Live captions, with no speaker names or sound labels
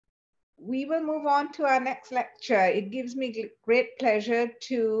We will move on to our next lecture. It gives me great pleasure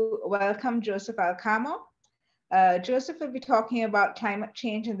to welcome Joseph Alcamo. Joseph will be talking about climate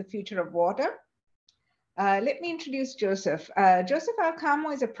change and the future of water. Let me introduce Joseph. Joseph Alcamo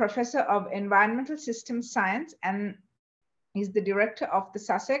is a professor of environmental systems science and is the director of the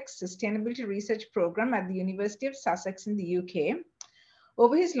Sussex Sustainability Research Program at the University of Sussex in the UK.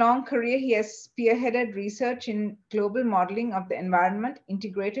 Over his long career, he has spearheaded research in global modeling of the environment,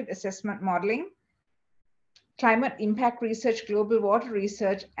 integrated assessment modeling, climate impact research, global water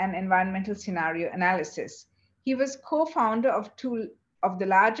research, and environmental scenario analysis. He was co-founder of two of the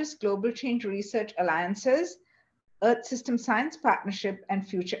largest global change research alliances, Earth System Science Partnership and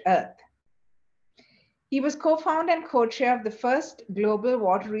Future Earth. He was co-founder and co-chair of the first global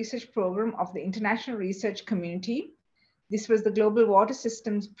water research program of the international research community. This was the Global Water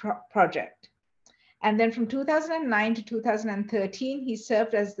Systems Project. And then from 2009 to 2013, he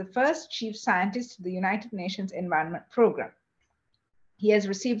served as the first chief scientist of the United Nations Environment Program. He has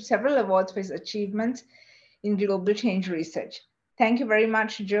received several awards for his achievements in global change research. Thank you very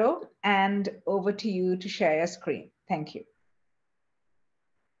much, Joe, and over to you to share your screen. Thank you.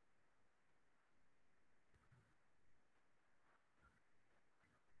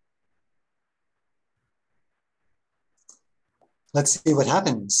 Let's see what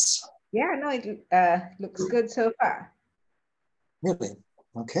happens. Yeah, no, it looks good so far. Really?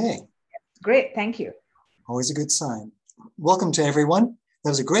 Okay. Great, thank you. Always a good sign. Welcome to everyone. That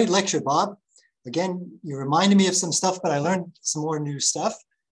was a great lecture, Bob. Again, you reminded me of some stuff, but I learned some more new stuff.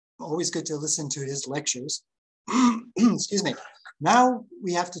 Always good to listen to his lectures. Excuse me. Now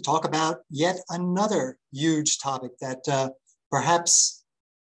we have to talk about yet another huge topic that perhaps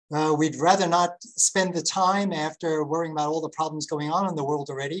we'd rather not spend the time after worrying about all the problems going on in the world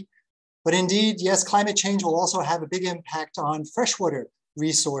already. But indeed, yes, climate change will also have a big impact on freshwater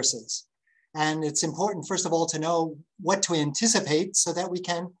resources. And it's important, first of all, to know what to anticipate so that we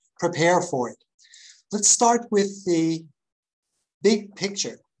can prepare for it. Let's start with the big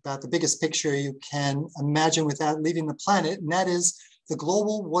picture, about the biggest picture you can imagine without leaving the planet, and that is the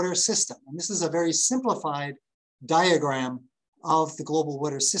global water system. And this is a very simplified diagram of the global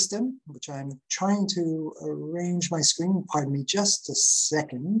water system, which I'm trying to arrange my screen. Pardon me just a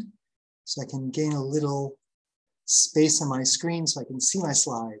second, so I can gain a little space on my screen so I can see my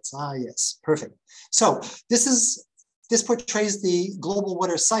slides. Ah, yes, perfect. So this portrays the global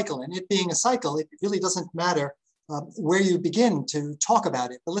water cycle, and it being a cycle, it really doesn't matter where you begin to talk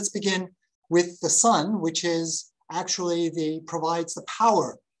about it. But let's begin with the sun, which is actually provides the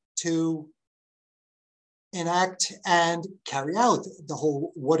power to enact and carry out the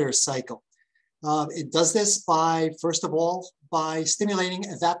whole water cycle. It does this by, first of all, by stimulating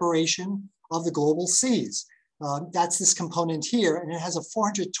evaporation of the global seas. That's this component here, and it has a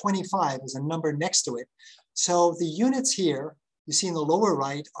 425 as a number next to it. So the units here, you see in the lower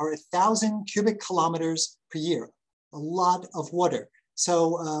right, are 1,000 cubic kilometers per year, a lot of water.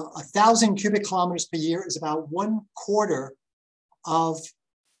 So 1,000 cubic kilometers per year is about 1/4 of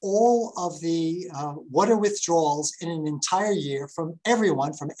all of the water withdrawals in an entire year from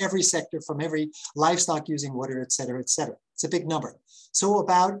everyone, from every sector, from every livestock using water, et cetera, et cetera. It's a big number. So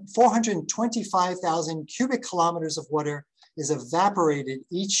about 425,000 cubic kilometers of water is evaporated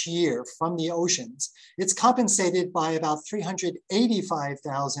each year from the oceans. It's compensated by about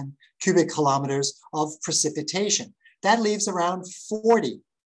 385,000 cubic kilometers of precipitation. That leaves around 40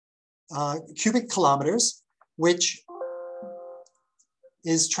 cubic kilometers, which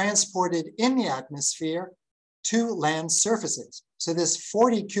is transported in the atmosphere to land surfaces. So this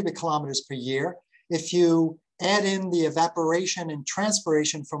 40 cubic kilometers per year, if you add in the evaporation and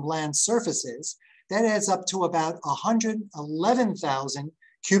transpiration from land surfaces, that adds up to about 111,000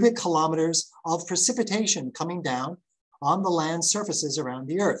 cubic kilometers of precipitation coming down on the land surfaces around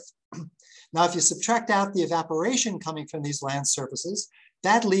the Earth. Now, if you subtract out the evaporation coming from these land surfaces,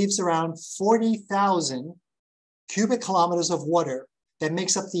 that leaves around 40,000 cubic kilometers of water that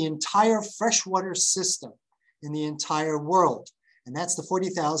makes up the entire freshwater system in the entire world. And that's the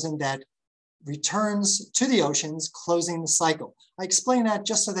 40,000 that returns to the oceans, closing the cycle. I explain that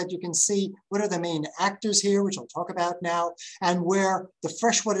just so that you can see what are the main actors here, which I'll talk about now, and where the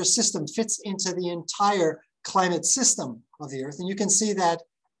freshwater system fits into the entire climate system of the Earth. And you can see that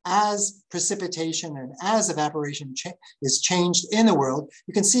as precipitation and as evaporation is changed in the world,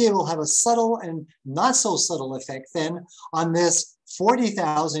 you can see it will have a subtle and not so subtle effect then on this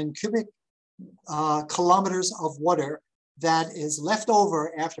 40,000 cubic kilometers of water that is left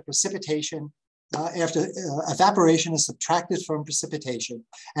over after precipitation, after evaporation is subtracted from precipitation,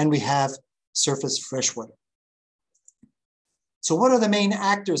 and we have surface freshwater. So what are the main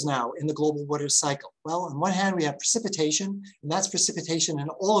actors now in the global water cycle? Well, on one hand, we have precipitation, and that's precipitation in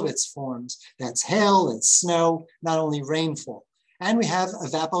all of its forms. That's hail, it's snow, not only rainfall. And we have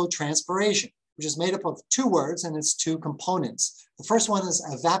evapotranspiration, which is made up of two words and its two components. The first one is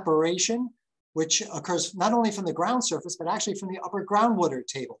evaporation, which occurs not only from the ground surface, but actually from the upper groundwater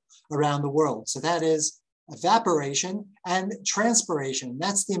table around the world. So that is evaporation and transpiration.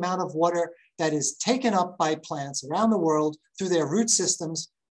 That's the amount of water that is taken up by plants around the world through their root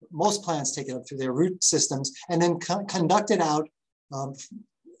systems. Most plants take it up through their root systems and then conducted out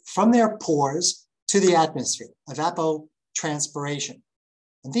from their pores to the atmosphere, evapotranspiration.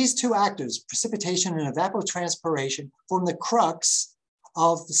 And these two actors, precipitation and evapotranspiration, form the crux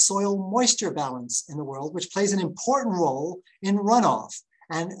of the soil moisture balance in the world, which plays an important role in runoff.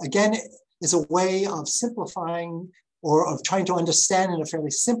 And again, is a way of simplifying or of trying to understand in a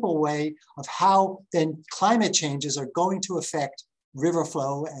fairly simple way of how then climate changes are going to affect river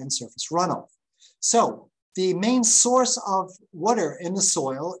flow and surface runoff. So the main source of water in the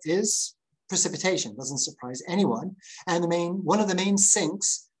soil is precipitation, doesn't surprise anyone. And one of the main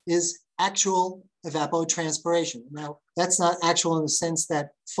sinks is actual evapotranspiration. Now, that's not actual in the sense that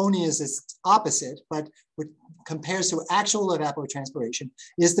phony is its opposite, but what compares to actual evapotranspiration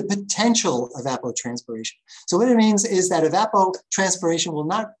is the potential evapotranspiration. So what it means is that evapotranspiration will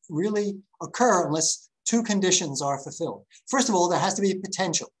not really occur unless two conditions are fulfilled. First of all, there has to be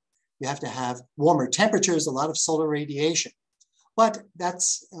potential. You have to have warmer temperatures, a lot of solar radiation. But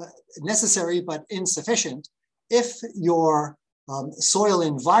that's necessary but insufficient. If your soil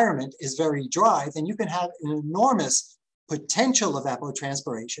environment is very dry, then you can have an enormous potential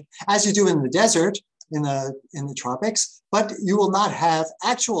evapotranspiration, as you do in the desert, in the tropics, but you will not have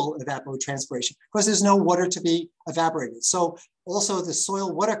actual evapotranspiration because there's no water to be evaporated. So also the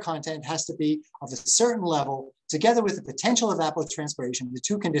soil water content has to be of a certain level together with the potential evapotranspiration, the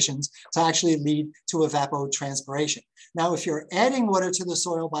two conditions to actually lead to evapotranspiration. Now, if you're adding water to the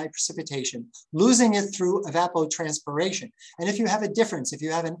soil by precipitation, losing it through evapotranspiration, and if you have a difference, if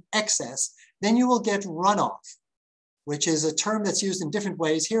you have an excess, then you will get runoff, which is a term that's used in different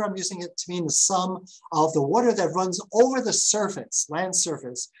ways. Here I'm using it to mean the sum of the water that runs over the surface, land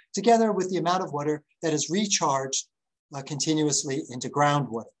surface, together with the amount of water that is recharged continuously into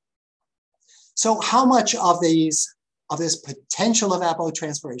groundwater. So how much of this potential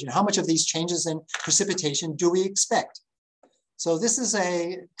evapotranspiration, how much of these changes in precipitation do we expect? So this is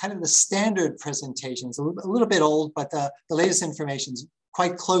a kind of the standard presentation. It's a little bit old, but the latest information is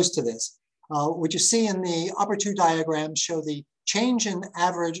quite close to this. What you see in the upper two diagrams show the change in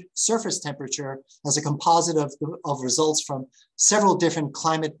average surface temperature as a composite of results from several different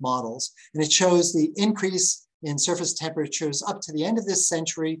climate models. And it shows the increase in surface temperatures up to the end of this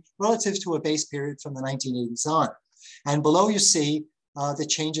century relative to a base period from the 1980s on. And below you see the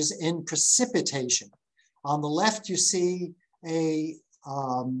changes in precipitation. On the left, you see a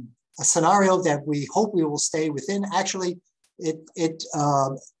scenario that we hope we will stay within. Actually,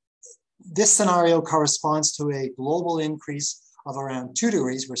 this scenario corresponds to a global increase of around 2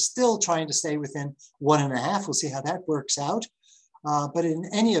 degrees. We're still trying to stay within 1.5. We'll see how that works out. But in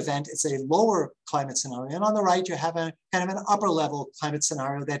any event, it's a lower climate scenario. And on the right, you have a kind of an upper level climate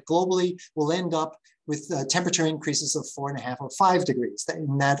scenario that globally will end up with temperature increases of 4.5 or 5 degrees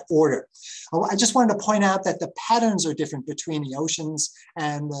in that order. I just wanted to point out that the patterns are different between the oceans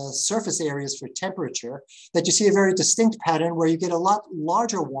and the surface areas for temperature, that you see a very distinct pattern where you get a lot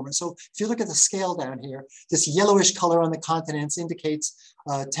larger warming. So if you look at the scale down here, this yellowish color on the continents indicates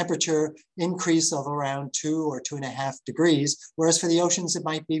temperature increase of around 2 or 2.5 degrees, whereas for the oceans, it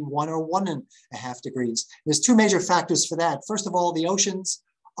might be 1 or 1.5 degrees. There's two major factors for that. First of all, the oceans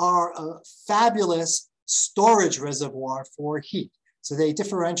are a fabulous storage reservoir for heat. So they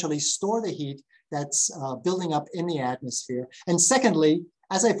differentially store the heat that's building up in the atmosphere. And secondly,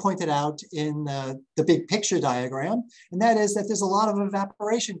 as I pointed out in the big picture diagram, and that is that there's a lot of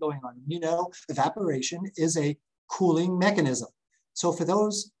evaporation going on. You know, evaporation is a cooling mechanism. So for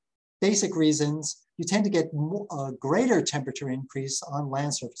those basic reasons, you tend to get a greater temperature increase on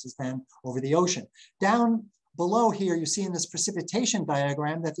land surfaces than over the ocean. Down below here, you see in this precipitation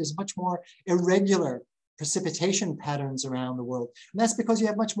diagram that there's much more irregular precipitation patterns around the world. And that's because you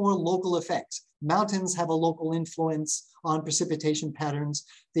have much more local effects. Mountains have a local influence on precipitation patterns.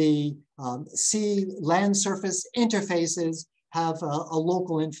 The sea land surface interfaces have a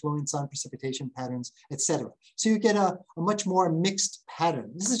local influence on precipitation patterns, etc. So you get a much more mixed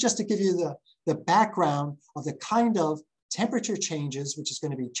pattern. This is just to give you the background of the kind of temperature changes, which is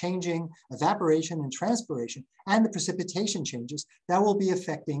going to be changing evaporation and transpiration, and the precipitation changes that will be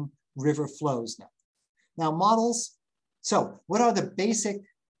affecting river flows now. Now, models So what are the basic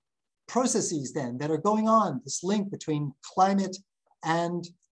processes then that are going on, this link between climate and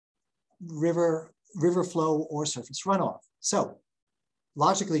river flow or surface runoff? So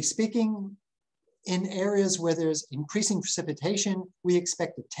logically speaking, in areas where there's increasing precipitation, we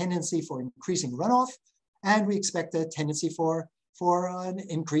expect a tendency for increasing runoff, and we expect a tendency for an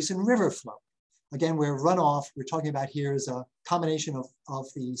increase in river flow. Again, where runoff, we're talking about here is a combination of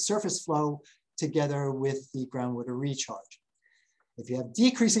the surface flow together with the groundwater recharge. If you have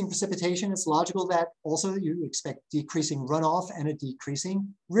decreasing precipitation, it's logical that also you expect decreasing runoff and a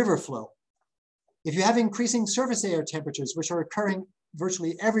decreasing river flow. If you have increasing surface air temperatures, which are occurring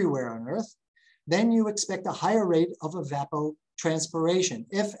virtually everywhere on Earth, then you expect a higher rate of evapotranspiration.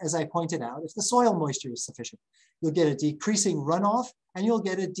 If, as I pointed out, if the soil moisture is sufficient, you'll get a decreasing runoff and you'll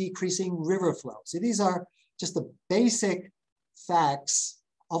get a decreasing river flow. So these are just the basic facts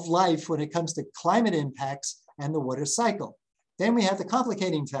of life when it comes to climate impacts and the water cycle. Then we have the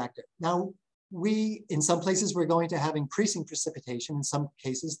complicating factor. Now, in some places, we're going to have increasing precipitation, in some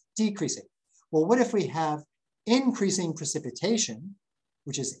cases, decreasing. Well, what if we have increasing precipitation,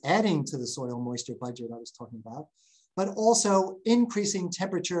 which is adding to the soil moisture budget I was talking about, but also increasing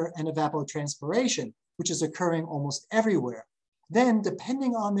temperature and evapotranspiration, which is occurring almost everywhere? Then,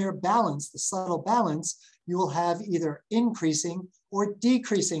 depending on their balance, the subtle balance, you will have either increasing or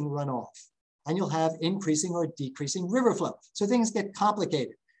decreasing runoff, and you'll have increasing or decreasing river flow. So things get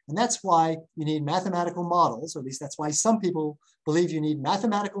complicated. And that's why you need mathematical models, or at least that's why some people believe you need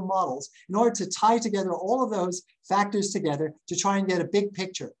mathematical models in order to tie together all of those factors together to try and get a big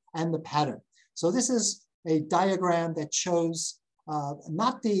picture and the pattern. So this is a diagram that shows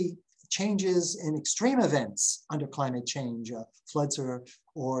not the changes in extreme events under climate change, floods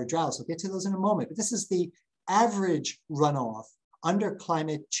or droughts. We'll get to those in a moment, but this is the average runoff under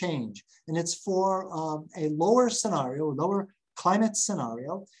climate change. And it's for a lower scenario, lower climate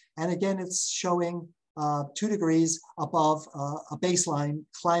scenario. And again, it's showing 2 degrees above a baseline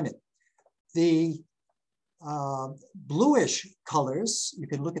climate. The bluish colors, you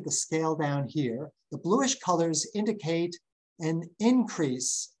can look at the scale down here, the bluish colors indicate an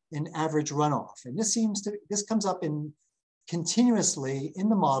increase in average runoff. And this comes up continuously in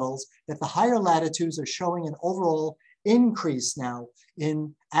the models, that the higher latitudes are showing an overall increase now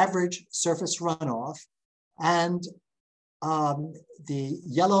in average surface runoff, and the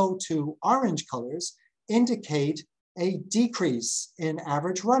yellow to orange colors indicate a decrease in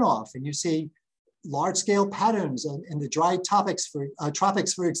average runoff. And you see large-scale patterns in the dry tropics,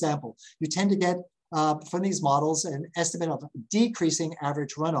 for example. You tend to get from these models an estimate of decreasing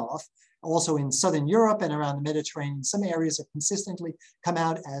average runoff. Also in Southern Europe and around the Mediterranean, some areas have consistently come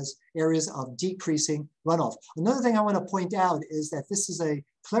out as areas of decreasing runoff. Another thing I want to point out is that this is a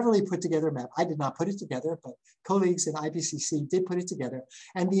cleverly put together map. I did not put it together, but colleagues in IPCC did put it together.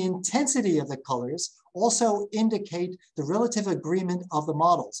 And the intensity of the colors also indicate the relative agreement of the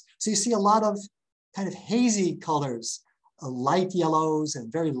models. So you see a lot of kind of hazy colors, light yellows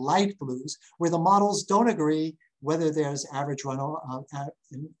and very light blues, where the models don't agree whether there's average runoff,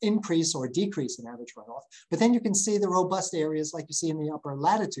 an increase or decrease in average runoff. But then you can see the robust areas like you see in the upper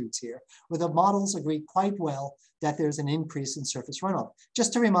latitudes here, where the models agree quite well that there's an increase in surface runoff.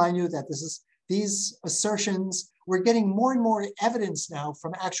 Just to remind you that these assertions, we're getting more and more evidence now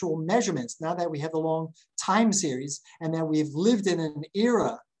from actual measurements, now that we have a long time series and that we've lived in an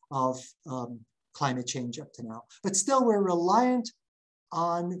era of climate change up to now. But still, we're reliant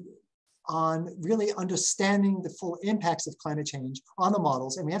on really understanding the full impacts of climate change on the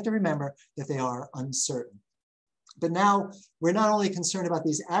models. And we have to remember that they are uncertain. But now we're not only concerned about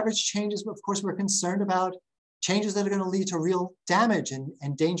these average changes, but of course we're concerned about changes that are going to lead to real damage and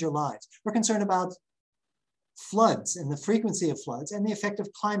endanger lives. We're concerned about floods and the frequency of floods and the effect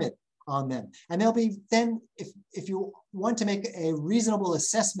of climate on them. And there'll be then, if you want to make a reasonable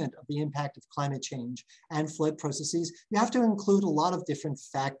assessment of the impact of climate change and flood processes, you have to include a lot of different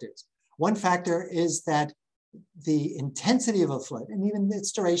factors. One factor is that the intensity of a flood, and even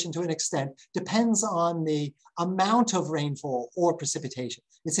its duration to an extent, depends on the amount of rainfall or precipitation,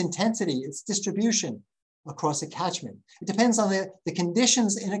 its intensity, its distribution across a catchment. It depends on the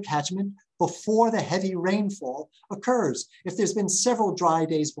conditions in a catchment before the heavy rainfall occurs. If there's been several dry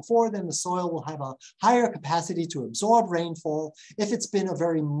days before, then the soil will have a higher capacity to absorb rainfall. If it's been a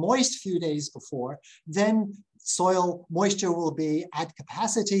very moist few days before, then soil moisture will be at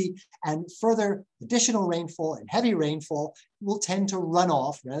capacity, and further additional rainfall and heavy rainfall will tend to run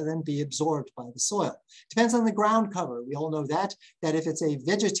off rather than be absorbed by the soil. Depends on the ground cover. We all know that if it's a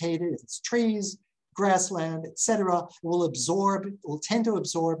vegetated, if it's trees, grassland, etc., will tend to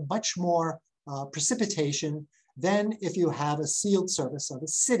absorb much more precipitation than if you have a sealed surface of a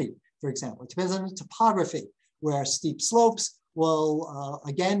city, for example. It depends on the topography, where steep slopes will,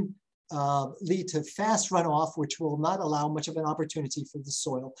 again, lead to fast runoff, which will not allow much of an opportunity for the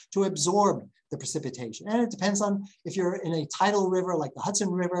soil to absorb the precipitation. And it depends on if you're in a tidal river like the Hudson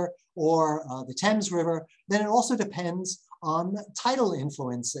River or the Thames River, then it also depends on tidal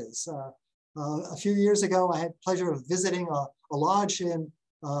influences. A few years ago, I had the pleasure of visiting a lodge in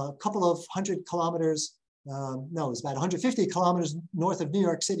a couple of 100 kilometers, no, it was about 150 kilometers north of New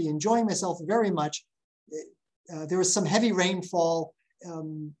York City, enjoying myself very much. There was some heavy rainfall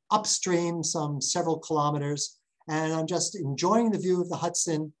upstream, several kilometers, and I'm just enjoying the view of the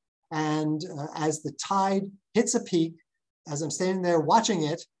Hudson. And as the tide hits a peak, as I'm standing there watching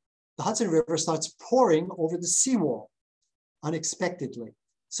it, the Hudson River starts pouring over the seawall unexpectedly.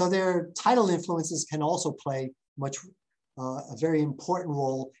 So their tidal influences can also play a very important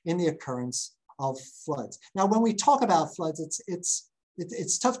role in the occurrence of floods. Now, when we talk about floods,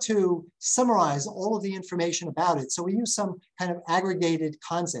 it's tough to summarize all of the information about it. So we use some kind of aggregated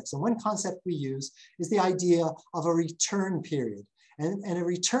concepts. And one concept we use is the idea of a return period. And a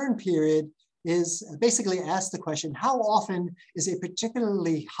return period is basically ask the question, how often is a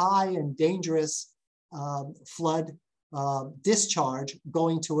particularly high and dangerous flood discharge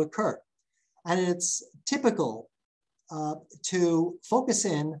going to occur? And it's typical to focus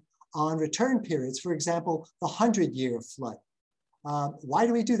in on return periods, for example, the 100-year flood. Why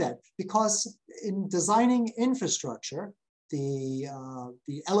do we do that? Because in designing infrastructure, the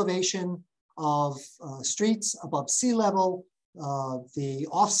elevation of streets above sea level, the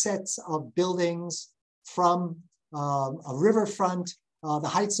offsets of buildings from a riverfront, the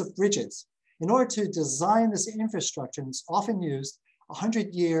heights of bridges. In order to design this infrastructure, it's often used a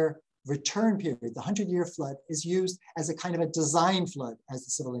 100-year return period. The 100-year flood is used as a kind of a design flood, as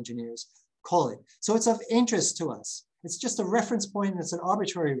the civil engineers call it. So it's of interest to us. It's just a reference point, and it's an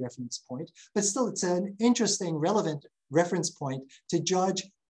arbitrary reference point, but still it's an interesting, relevant reference point to judge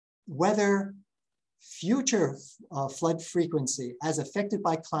whether future flood frequency as affected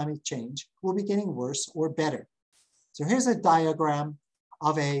by climate change will be getting worse or better. So here's a diagram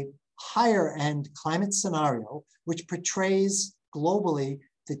of a higher end climate scenario, which portrays globally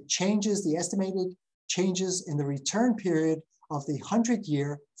the changes, the estimated changes in the return period of the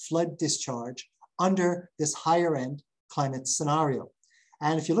 100-year flood discharge under this higher end climate scenario.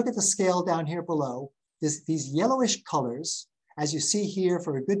 And if you look at the scale down here below, these yellowish colors, as you see here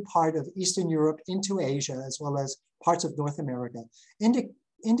for a good part of Eastern Europe into Asia, as well as parts of North America,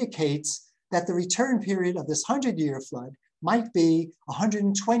 indicates that the return period of this 100-year flood might be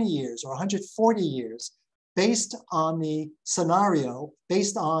 120 years or 140 years, based on the scenario,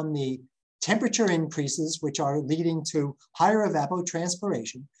 based on the temperature increases, which are leading to higher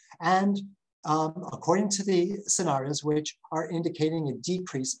evapotranspiration, and according to the scenarios, which are indicating a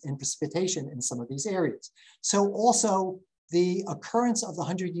decrease in precipitation in some of these areas. So also, the occurrence of the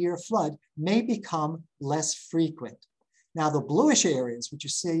 100-year flood may become less frequent. Now, the bluish areas, which you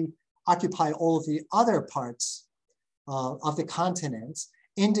see occupy all of the other parts of the continents,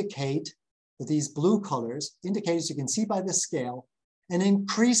 indicate that these blue colors indicate, as you can see by the scale, an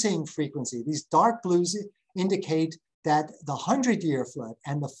increasing frequency. These dark blues indicate that the 100-year flood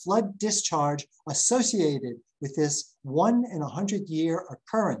and the flood discharge associated with this 1 in a 100-year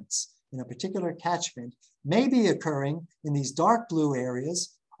occurrence in a particular catchment may be occurring in these dark blue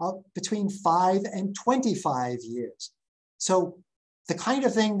areas of between 5 and 25 years. So the kind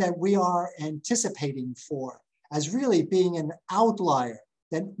of thing that we are anticipating for as really being an outlier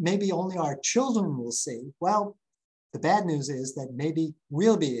that maybe only our children will see, well, the bad news is that maybe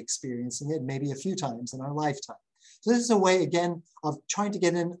we'll be experiencing it maybe a few times in our lifetime. So this is a way, again, of trying to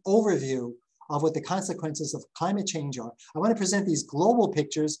get an overview of what the consequences of climate change are. I want to present these global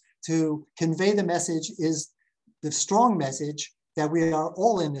pictures to convey the message, is the strong message that we are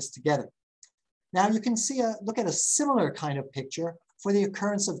all in this together. Now you can see look at a similar kind of picture for the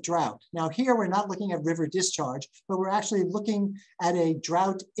occurrence of drought. Now here we're not looking at river discharge, but we're actually looking at a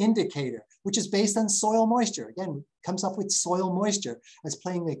drought indicator, which is based on soil moisture. Again, comes up with soil moisture as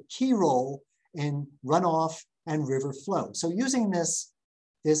playing a key role in runoff and river flow. So using this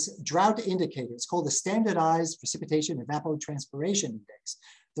drought indicator, it's called the Standardized Precipitation Evapotranspiration Index.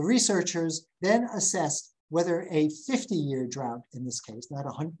 The researchers then assessed whether a 50-year drought, in this case, not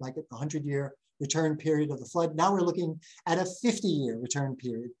like a 100-year return period of the flood, now we're looking at a 50-year return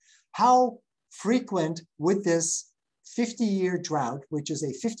period. How frequent would this 50-year drought, which is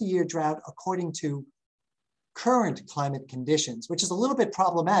a 50-year drought according to current climate conditions, which is a little bit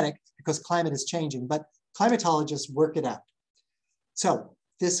problematic because climate is changing, but climatologists work it out. So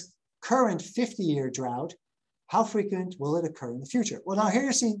this current 50-year drought how frequent will it occur in the future? Well, now here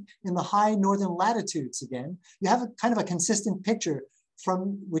you're seeing in the high northern latitudes again, you have a kind of a consistent picture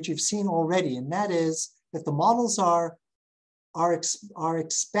from which you've seen already, and that is that the models are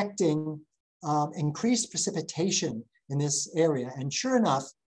expecting increased precipitation in this area. And sure enough,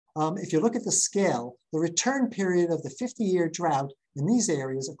 if you look at the scale, the return period of the 50-year drought in these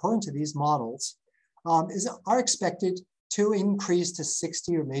areas, according to these models, are expected to increase to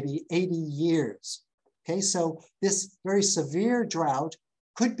 60 or maybe 80 years. Okay, so this very severe drought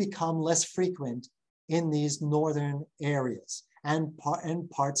could become less frequent in these northern areas and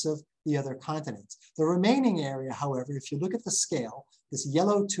parts of the other continents. The remaining area, however, if you look at the scale, this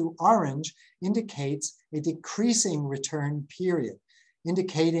yellow to orange indicates a decreasing return period,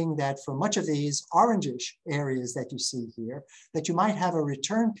 indicating that for much of these orangish areas that you see here, that you might have a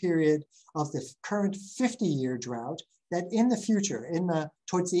return period of the current 50-year drought, that in the future,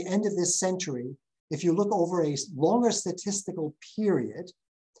 towards the end of this century, if you look over a longer statistical period,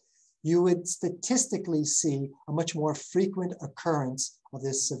 you would statistically see a much more frequent occurrence of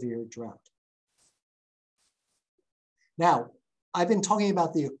this severe drought. Now, I've been talking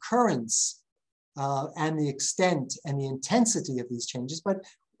about the occurrence and the extent and the intensity of these changes, but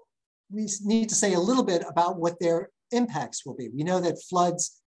we need to say a little bit about what their impacts will be. We know that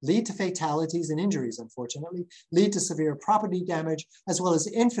floods lead to fatalities and injuries, unfortunately, lead to severe property damage, as well as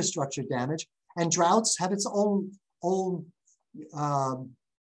infrastructure damage, and droughts have its own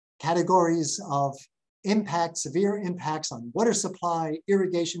categories of impact, severe impacts on water supply,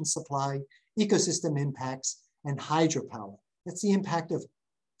 irrigation supply, ecosystem impacts, and hydropower. That's the impact of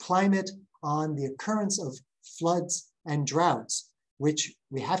climate on the occurrence of floods and droughts, which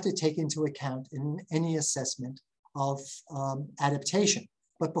we have to take into account in any assessment of adaptation.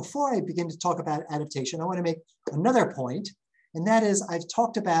 But before I begin to talk about adaptation, I want to make another point, and that is I've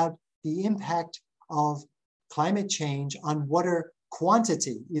talked about the impact of climate change on water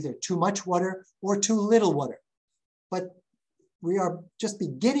quantity, either too much water or too little water. But we are just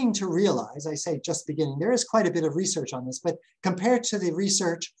beginning to realize, I say just beginning, there is quite a bit of research on this, but compared to the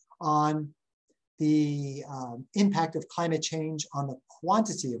research on the impact of climate change on the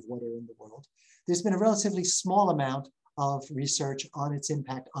quantity of water in the world, there's been a relatively small amount of research on its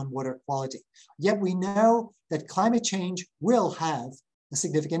impact on water quality. Yet we know that climate change will have a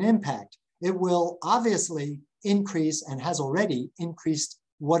significant impact. It will obviously increase and has already increased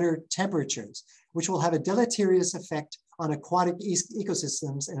water temperatures, which will have a deleterious effect on aquatic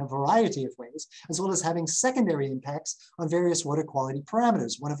ecosystems in a variety of ways, as well as having secondary impacts on various water quality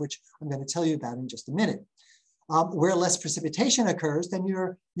parameters, one of which I'm going to tell you about in just a minute. Where less precipitation occurs, then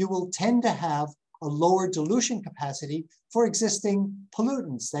you will tend to have a lower dilution capacity for existing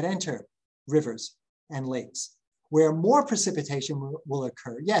pollutants that enter rivers and lakes. Where more precipitation will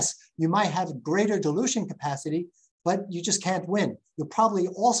occur, yes, you might have greater dilution capacity, but you just can't win. You'll probably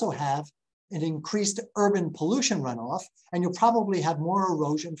also have an increased urban pollution runoff, and you'll probably have more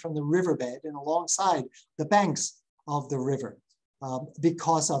erosion from the riverbed and alongside the banks of the river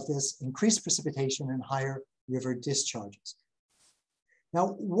because of this increased precipitation and higher river discharges. Now,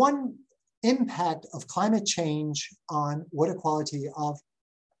 one impact of climate change on water quality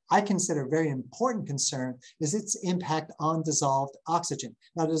I consider a very important concern is its impact on dissolved oxygen.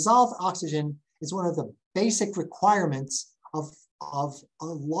 Now, dissolved oxygen is one of the basic requirements of a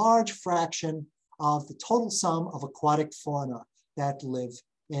large fraction of the total sum of aquatic fauna that live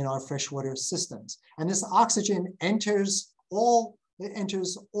in our freshwater systems. And this oxygen enters all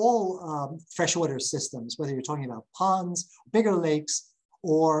freshwater systems, whether you're talking about ponds, bigger lakes,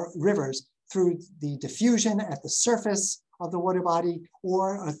 or rivers, through the diffusion at the surface of the water body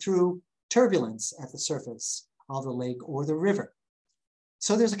or through turbulence at the surface of the lake or the river.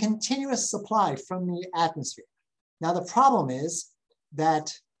 So there's a continuous supply from the atmosphere. Now the problem is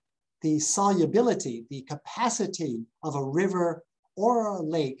that the solubility, the capacity of a river or a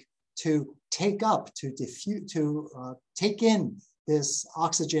lake to take in this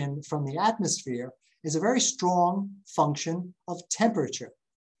oxygen from the atmosphere is a very strong function of temperature.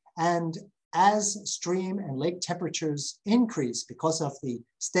 And as stream and lake temperatures increase because of the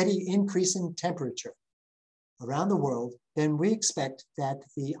steady increase in temperature around the world, then we expect that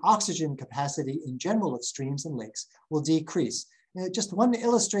the oxygen capacity in general of streams and lakes will decrease. Just one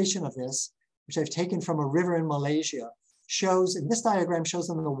illustration of this, which I've taken from a river in Malaysia, shows, in this diagram shows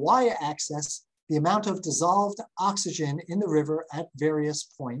on the y-axis the amount of dissolved oxygen in the river at various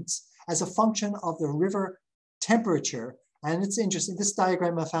points as a function of the river temperature. And it's interesting, this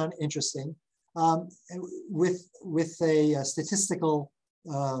diagram I found interesting with a statistical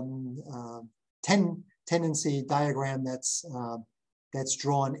tendency diagram that's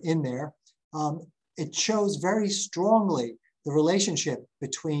drawn in there. it shows very strongly the relationship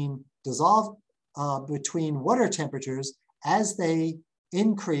between between water temperatures as they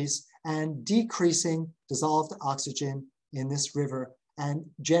increase and decreasing dissolved oxygen in this river and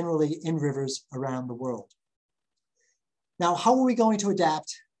generally in rivers around the world. Now, how are we going to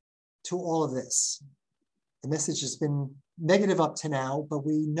adapt to all of this? The message has been negative up to now, but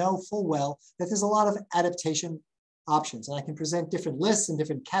we know full well that there's a lot of adaptation options. And I can present different lists and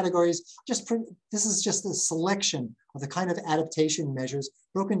different categories. This is just a selection of the kind of adaptation measures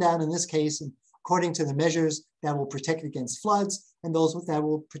broken down in this case according to the measures that will protect against floods and those that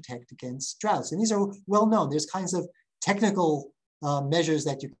will protect against droughts. And these are well known. There's kinds of technical measures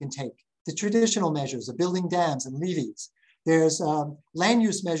that you can take. The traditional measures of building dams and levees. There's land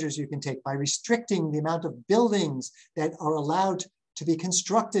use measures you can take by restricting the amount of buildings that are allowed to be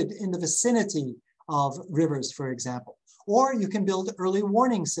constructed in the vicinity of rivers, for example. Or you can build early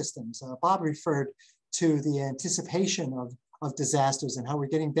warning systems. Bob referred to the anticipation of disasters and how we're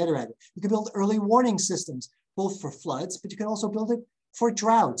getting better at it. You can build early warning systems, both for floods, but you can also build it for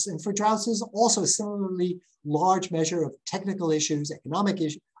droughts. And for droughts is also a similarly large measure of technical issues,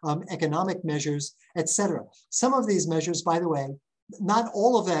 economic measures, etc. Some of these measures, by the way, not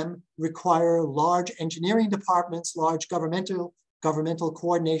all of them require large engineering departments, large governmental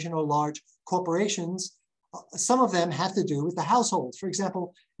coordination, or large corporations. Some of them have to do with the households. For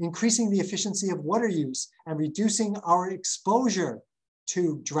example, increasing the efficiency of water use and reducing our exposure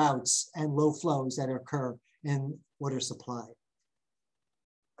to droughts and low flows that occur in water supply.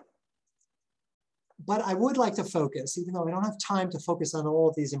 But I would like to focus, even though I don't have time to focus on all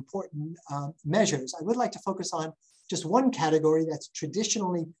of these important measures, I would like to focus on just one category that's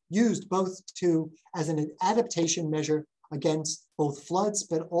traditionally used both as an adaptation measure against both floods,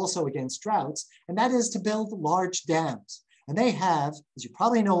 but also against droughts, and that is to build large dams. And they have, as you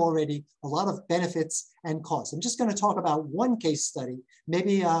probably know already, a lot of benefits and costs. I'm just going to talk about one case study,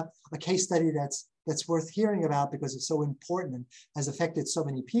 maybe a case study that's worth hearing about because it's so important and has affected so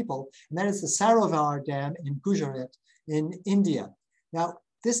many people, and that is the Sarovar Dam in Gujarat in India. Now,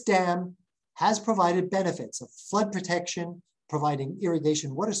 this dam has provided benefits of flood protection, providing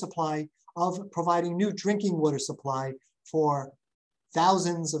irrigation water supply, of providing new drinking water supply for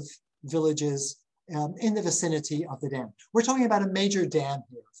thousands of villages in the vicinity of the dam. We're talking about a major dam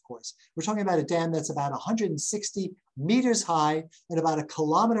here, of course. We're talking about a dam that's about 160 meters high and about 1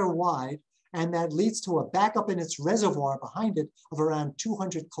 kilometer wide, and that leads to a backup in its reservoir behind it of around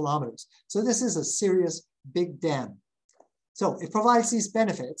 200 kilometers. So this is a serious big dam. So it provides these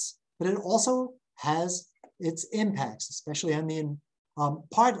benefits, but it also has its impacts, especially on the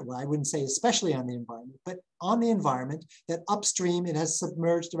well, I wouldn't say especially on the environment, but on the environment, that upstream it has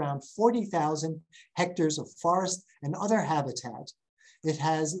submerged around 40,000 hectares of forest and other habitat. It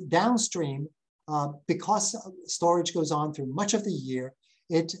has downstream, because storage goes on through much of the year,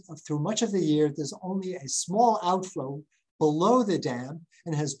 there's only a small outflow below the dam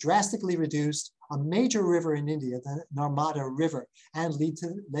and has drastically reduced a major river in India, the Narmada River, and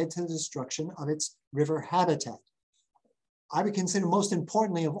led to the destruction of its river habitat. I would consider most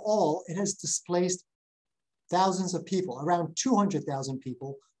importantly of all, it has displaced thousands of people, around 200,000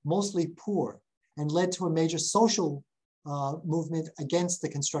 people, mostly poor, and led to a major social movement against the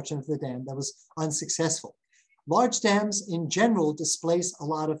construction of the dam that was unsuccessful. Large dams in general displace a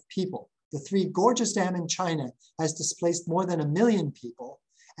lot of people. The Three Gorges Dam in China has displaced more than 1 million people.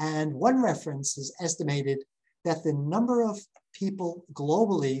 And one reference has estimated that the number of people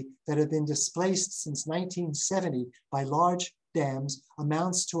globally that have been displaced since 1970 by large dams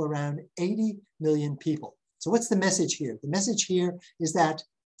amounts to around 80 million people. So what's the message here? The message here is that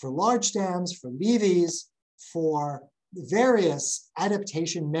for large dams, for levees, for various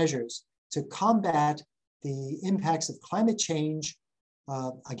adaptation measures to combat the impacts of climate change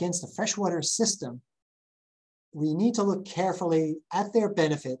against the freshwater system, we need to look carefully at their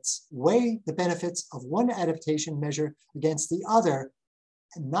benefits, weigh the benefits of one adaptation measure against the other,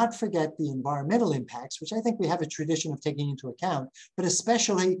 and not forget the environmental impacts, which I think we have a tradition of taking into account, but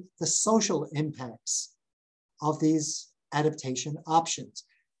especially the social impacts of these adaptation options.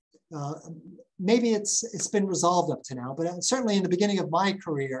 Maybe it's been resolved up to now, but certainly in the beginning of my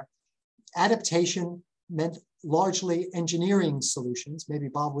career, adaptation meant largely engineering solutions. Maybe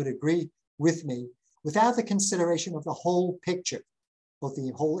Bob would agree with me, without the consideration of the whole picture, both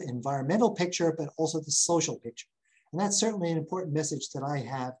the whole environmental picture, but also the social picture. And that's certainly an important message that I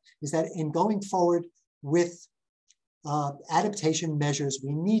have, is that in going forward with adaptation measures,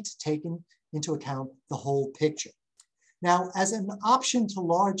 we need to take into account the whole picture. Now, as an option to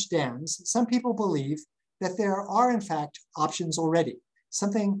large dams, some people believe that there are in fact options already.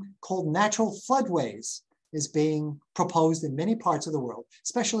 something called natural floodways is being proposed in many parts of the world,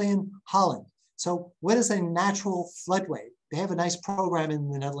 especially in Holland. So what is a natural floodway? They have a nice program in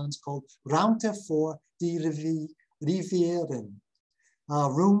the Netherlands called Ruimte voor de rivieren,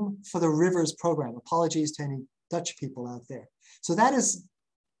 Room for the Rivers program. Apologies to any Dutch people out there. So that is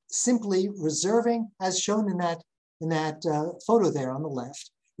simply reserving, as shown in that photo there on the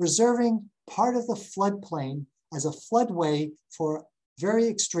left, reserving part of the floodplain as a floodway for very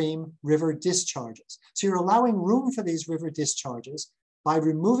extreme river discharges. So you're allowing room for these river discharges by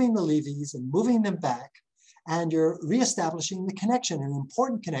removing the levees and moving them back, and you're reestablishing the connection, an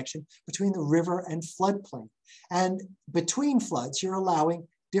important connection between the river and floodplain. And between floods, you're allowing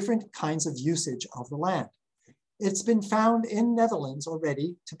different kinds of usage of the land. It's been found in Netherlands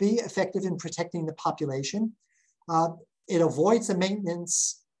already to be effective in protecting the population. It avoids the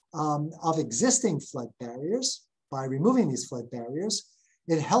maintenance of existing flood barriers by removing these flood barriers.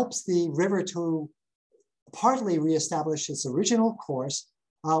 It helps the river to partly reestablish its original course,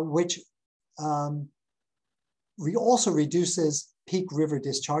 which also reduces peak river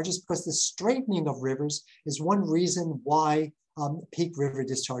discharges, because the straightening of rivers is one reason why peak river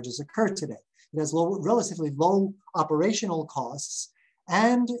discharges occur today. It has relatively low operational costs,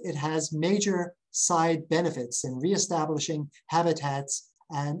 and it has major side benefits in reestablishing habitats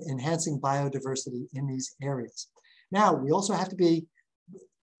and enhancing biodiversity in these areas. Now, we also have to be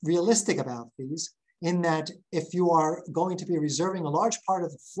realistic about these, in that if you are going to be reserving a large part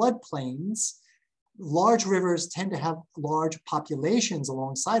of the floodplains, large rivers tend to have large populations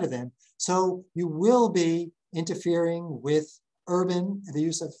alongside of them. So you will be interfering with the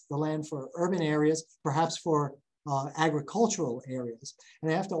use of the land for urban areas, perhaps for agricultural areas. And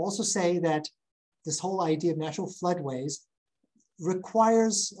I have to also say that this whole idea of natural floodways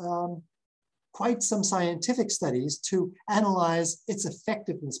requires quite some scientific studies to analyze its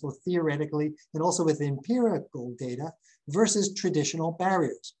effectiveness, both theoretically and also with empirical data, versus traditional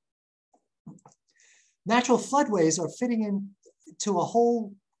barriers. Natural floodways are fitting into a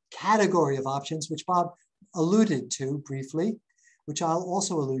whole category of options, which Bob alluded to briefly, which I'll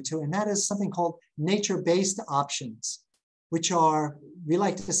also allude to, and that is something called nature-based options, which are, we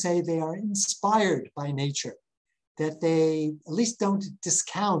like to say, they are inspired by nature, that they at least don't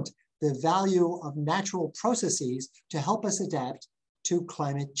discount the value of natural processes to help us adapt to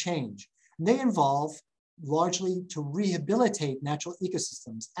climate change. And they involve largely to rehabilitate natural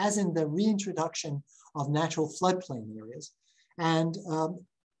ecosystems, as in the reintroduction of natural floodplain areas, and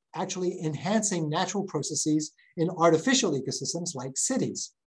actually enhancing natural processes in artificial ecosystems like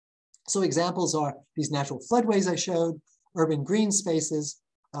cities. So examples are these natural floodways I showed, urban green spaces,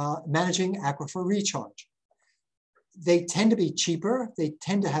 managing aquifer recharge. They tend to be cheaper, they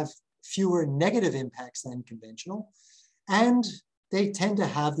tend to have fewer negative impacts than conventional, and they tend to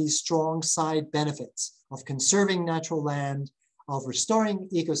have these strong side benefits of conserving natural land, of restoring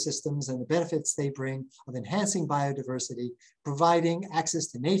ecosystems and the benefits they bring, of enhancing biodiversity, providing access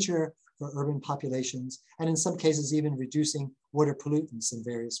to nature for urban populations, and in some cases even reducing water pollutants in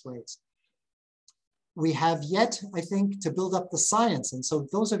various ways. We have yet, I think, to build up the science. And so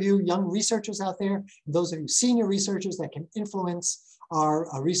those of you young researchers out there, those of you senior researchers that can influence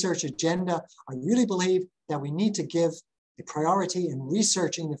our research agenda, I really believe that we need to give a priority in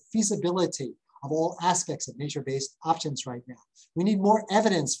researching the feasibility of all aspects of nature-based options right now. We need more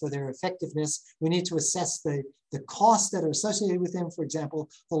evidence for their effectiveness. We need to assess the costs that are associated with them, for example,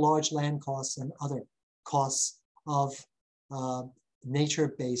 the large land costs and other costs of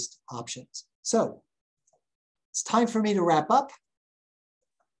nature-based options. So it's time for me to wrap up.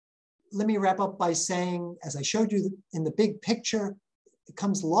 Let me wrap up by saying, as I showed you in the big picture, it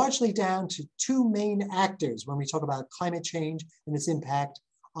comes largely down to two main actors when we talk about climate change and its impact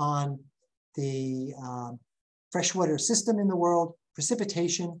on the freshwater system in the world: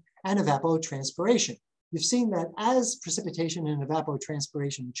 precipitation and evapotranspiration. You've seen that as precipitation and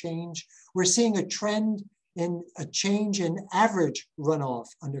evapotranspiration change, we're seeing a trend in a change in average runoff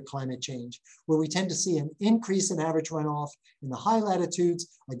under climate change, where we tend to see an increase in average runoff in the high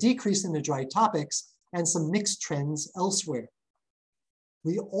latitudes, a decrease in the dry tropics, and some mixed trends elsewhere.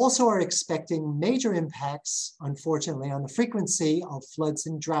 We also are expecting major impacts, unfortunately, on the frequency of floods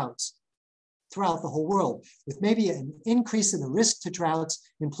and droughts throughout the whole world, with maybe an increase in the risk to droughts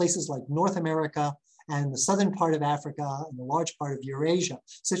in places like North America and the southern part of Africa and the large part of Eurasia,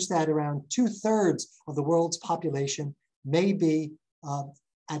 such that around 2/3 of the world's population may be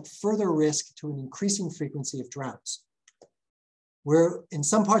at further risk to an increasing frequency of droughts. where in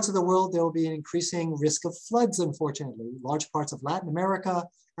some parts of the world, there will be an increasing risk of floods, unfortunately, large parts of Latin America,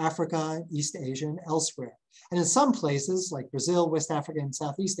 Africa, East Asia, and elsewhere. And in some places like Brazil, West Africa, and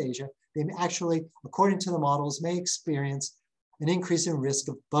Southeast Asia, they may actually, according to the models, may experience an increase in risk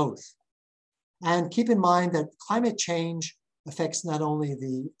of both. And keep in mind that climate change affects not only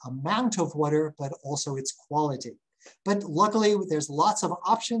the amount of water, but also its quality. But luckily, there's lots of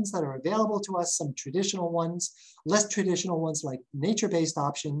options that are available to us, some traditional ones, less traditional ones like nature-based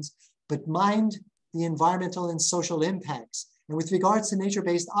options, but mind the environmental and social impacts. And with regards to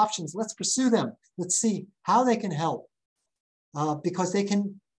nature-based options, let's pursue them. Let's see how they can help, because they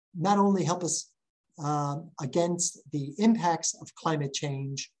can not only help us against the impacts of climate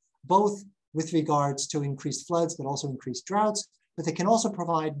change, both with regards to increased floods, but also increased droughts, but they can also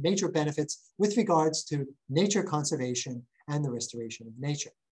provide major benefits with regards to nature conservation and the restoration of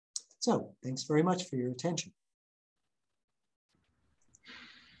nature. So thanks very much for your attention.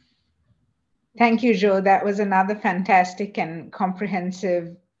 Thank you, Joe. That was another fantastic and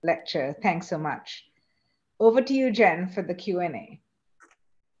comprehensive lecture. Thanks so much. Over to you, Jen, for the Q&A.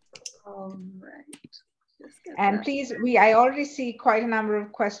 All right. And please, I already see quite a number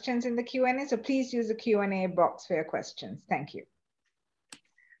of questions in the Q&A, so please use the Q&A box for your questions. Thank you.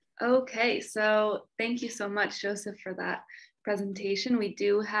 Okay, so thank you so much, Joseph, for that presentation. We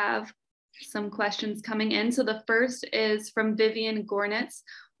do have some questions coming in. So the first is from Vivian Gornitz.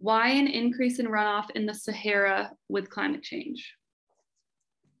 Why an increase in runoff in the Sahara with climate change?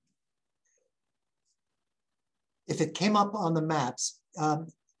 If it came up on the maps,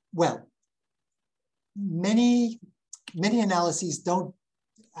 well, many analyses don't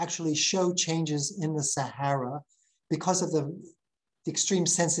actually show changes in the Sahara because of the extreme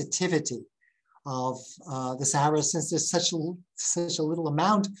sensitivity of the Sahara, since there's such a little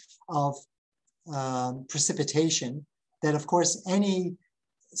amount of precipitation that, of course, any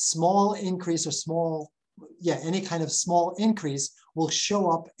small increase or any kind of small increase will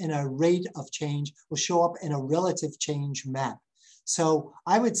show up in a rate of change, will show up in a relative change map. So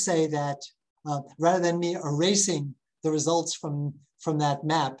I would say that rather than me erasing the results from that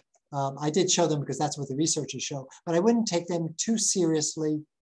map, I did show them because that's what the researchers show, but I wouldn't take them too seriously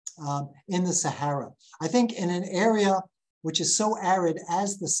in the Sahara. I think in an area which is so arid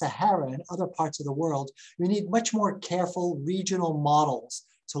as the Sahara and other parts of the world, you need much more careful regional models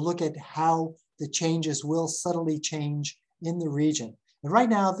to look at how the changes will subtly change in the region. And right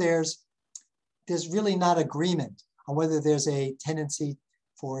now, there's really not agreement on whether there's a tendency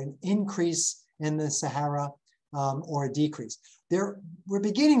for an increase in the Sahara or a decrease. We're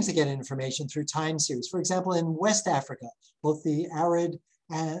beginning to get information through time series. For example, in West Africa, both the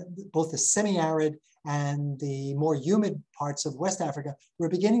semi-arid and the more humid parts of West Africa, we're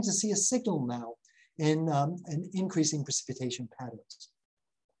beginning to see a signal now in an increasing precipitation patterns.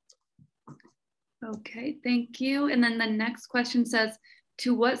 Okay, thank you. And then the next question says,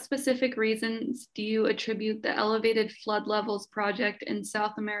 to what specific reasons do you attribute the elevated flood levels project in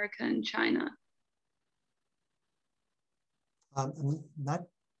South America and China?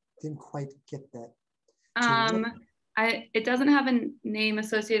 Didn't quite get that. It doesn't have a name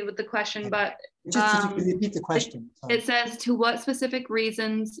associated with the question, but just repeat the question. It says, to what specific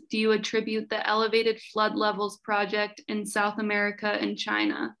reasons do you attribute the elevated flood levels project in South America and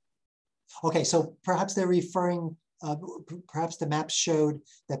China? Okay, so perhaps they're referring, perhaps the map showed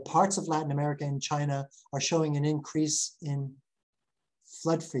that parts of Latin America and China are showing an increase in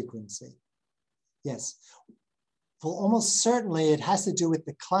flood frequency. Yes. Well, almost certainly it has to do with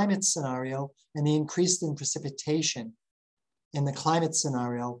the climate scenario and the increase in precipitation in the climate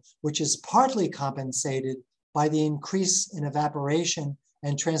scenario, which is partly compensated by the increase in evaporation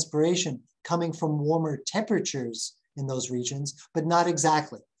and transpiration coming from warmer temperatures in those regions, but not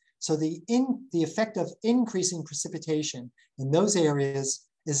exactly. So the effect of increasing precipitation in those areas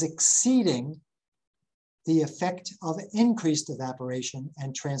is exceeding the effect of increased evaporation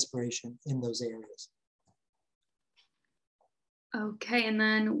and transpiration in those areas. Okay, and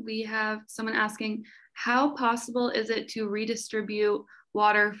then we have someone asking, how possible is it to redistribute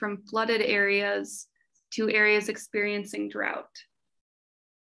water from flooded areas to areas experiencing drought?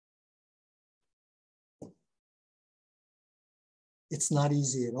 It's not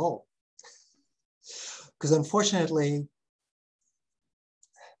easy at all. Because unfortunately,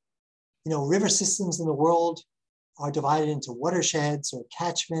 river systems in the world are divided into watersheds or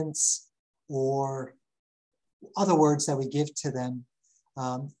catchments or other words that we give to them,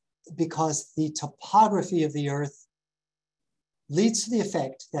 because the topography of the earth leads to the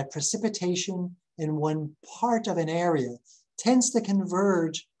effect that precipitation in one part of an area tends to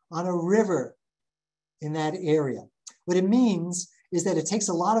converge on a river in that area. What it means is that it takes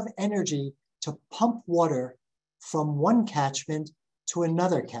a lot of energy to pump water from one catchment to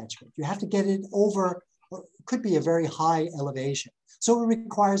another catchment. You have to get it over, it could be a very high elevation. So it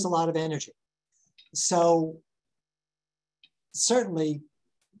requires a lot of energy. So certainly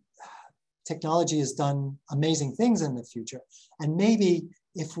technology has done amazing things in the future. And maybe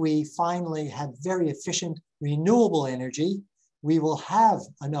if we finally have very efficient renewable energy, we will have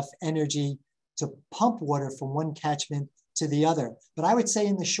enough energy to pump water from one catchment to the other. But I would say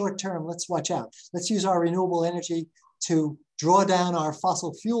in the short term, let's watch out. Let's use our renewable energy to draw down our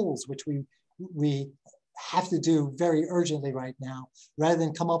fossil fuels, which we have to do very urgently right now, rather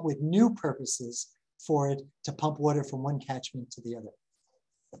than come up with new purposes for it to pump water from one catchment to the other.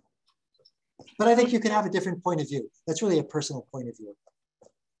 But I think you can have a different point of view. That's really a personal point of view.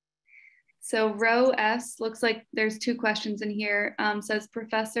 So row S, looks like there's two questions in here. Says,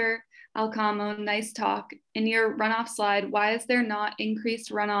 Professor Alcamo, nice talk. In your runoff slide, why is there not increased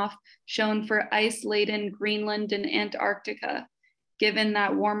runoff shown for ice-laden Greenland and Antarctica, given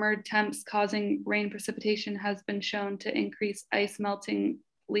that warmer temps causing rain precipitation has been shown to increase ice melting,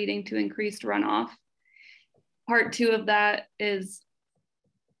 leading to increased runoff? Part two of that is,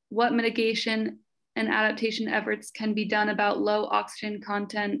 what mitigation and adaptation efforts can be done about low oxygen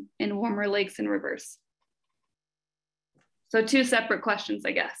content in warmer lakes and rivers? So two separate questions,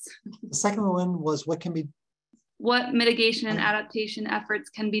 I guess. The second one was what mitigation and adaptation efforts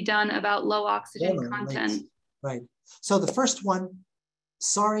can be done about low oxygen content? Lakes. Right. So the first one,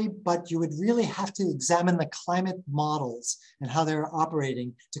 sorry, but you would really have to examine the climate models and how they're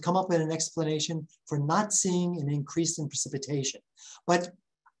operating to come up with an explanation for not seeing an increase in precipitation. But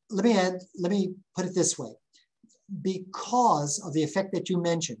let me put it this way. Because of the effect that you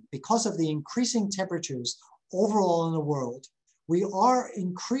mentioned, because of the increasing temperatures overall in the world, we are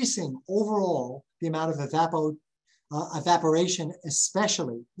increasing overall the amount of evaporation,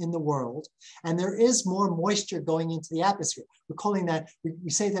 especially in the world, and there is more moisture going into the atmosphere. We're calling that, we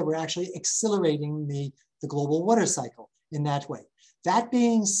say that we're actually accelerating the global water cycle in that way. That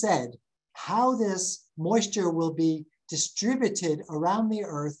being said, how this moisture will be distributed around the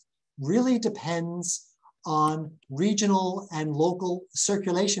Earth really depends on regional and local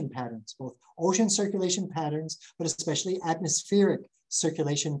circulation patterns, both ocean circulation patterns, but especially atmospheric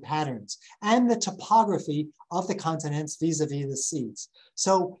circulation patterns, and the topography of the continents vis-a-vis the seas.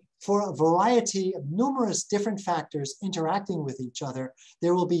 So for a variety of numerous different factors interacting with each other,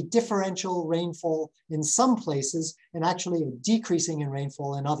 there will be differential rainfall in some places and actually a decreasing in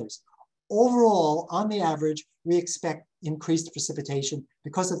rainfall in others. Overall, on the average, we expect increased precipitation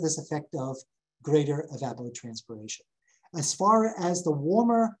because of this effect of greater evapotranspiration. As far as the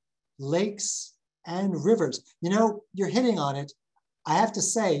warmer lakes and rivers, you know, you're hitting on it. I have to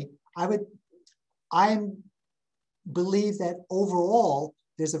say, I believe that overall,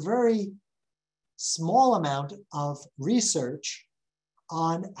 there's a very small amount of research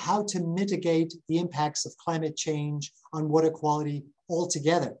on how to mitigate the impacts of climate change on water quality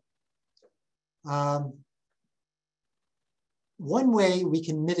altogether. One way we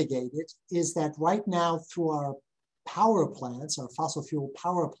can mitigate it is that right now through our power plants, our fossil fuel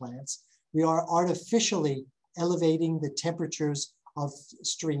power plants, we are artificially elevating the temperatures of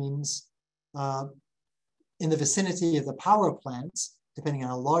streams in the vicinity of the power plants, depending on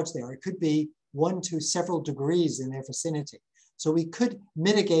how large they are. It could be 1 to several degrees in their vicinity. So we could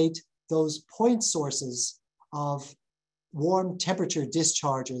mitigate those point sources of warm temperature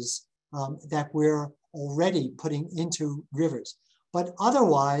discharges that we're already putting into rivers. But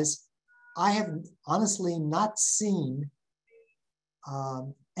otherwise, I have honestly not seen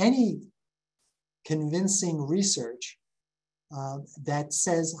any convincing research that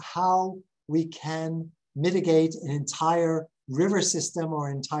says how we can mitigate an entire river system or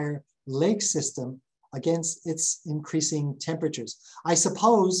entire lake system against its increasing temperatures. I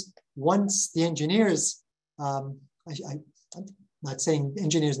suppose once the engineers, I'm not saying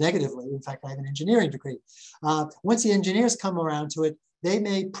engineers negatively, in fact, I have an engineering degree. Once the engineers come around to it, they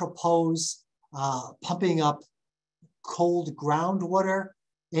may propose pumping up cold groundwater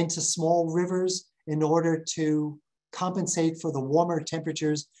into small rivers in order to compensate for the warmer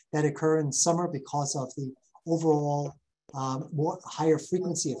temperatures that occur in summer because of the overall higher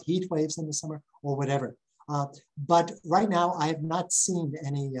frequency of heat waves in the summer or whatever. But right now, I have not seen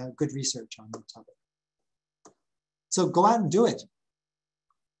any good research on the topic. So go out and do it.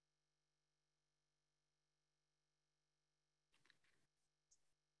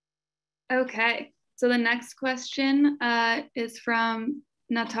 Okay, so the next question is from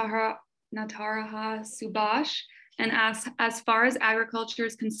Nataraha Subhash and asks, as far as agriculture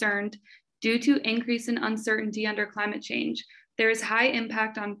is concerned, Due to increase in uncertainty under climate change, there is high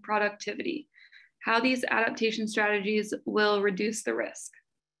impact on productivity. How these adaptation strategies will reduce the risk.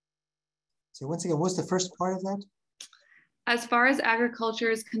 So once again, what's the first part of that? As far as agriculture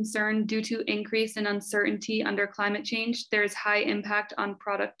is concerned, due to increase in uncertainty under climate change, there is high impact on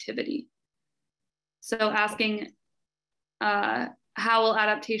productivity. So asking, how will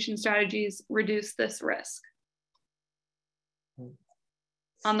adaptation strategies reduce this risk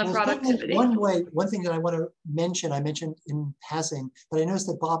on the productivity? One thing that I want to mention, I mentioned in passing, but I noticed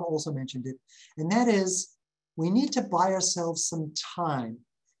that Bob also mentioned it, and that is we need to buy ourselves some time.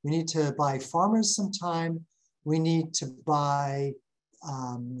 We need to buy farmers some time. We need to buy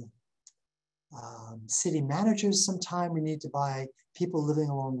city managers some time. We need to buy people living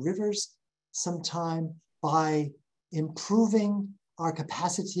along rivers some time by improving our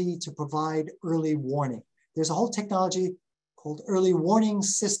capacity to provide early warning. There's a whole technology called early warning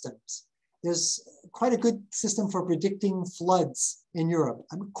systems. There's quite a good system for predicting floods in Europe.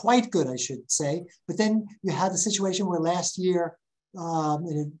 Quite good, I should say. But then you have the situation where last year,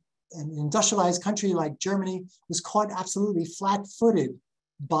 in an industrialized country like Germany was caught absolutely flat-footed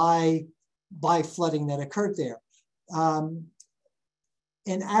by flooding that occurred there.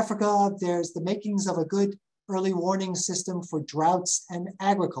 In Africa, there's the makings of a good early warning system for droughts and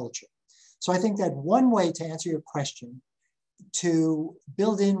agriculture. So I think that one way to answer your question, to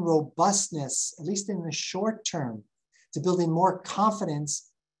build in robustness, at least in the short term, to build in more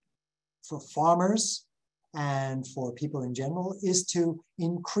confidence for farmers and for people in general, is to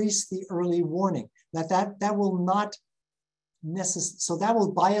increase the early warning. That will not necessarily, so that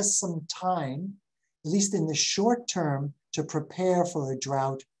will buy us some time, at least in the short term, to prepare for a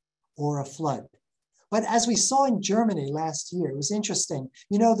drought or a flood. But as we saw in Germany last year, it was interesting.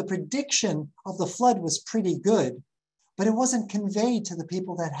 You know, the prediction of the flood was pretty good, but it wasn't conveyed to the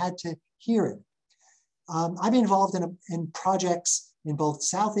people that had to hear it. I've been involved in projects in both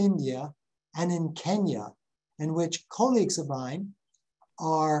South India and in Kenya, in which colleagues of mine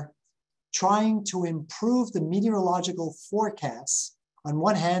are trying to improve the meteorological forecasts, on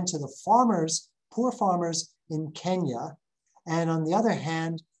one hand to the farmers, poor farmers in Kenya, and on the other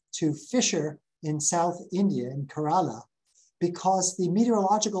hand to fisher in South India, in Kerala, because the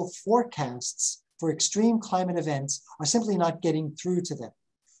meteorological forecasts for extreme climate events are simply not getting through to them.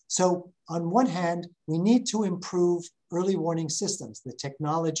 So on one hand, we need to improve early warning systems, the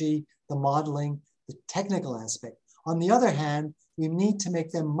technology, the modeling, the technical aspect. On the other hand, we need to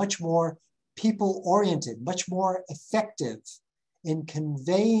make them much more people-oriented, much more effective in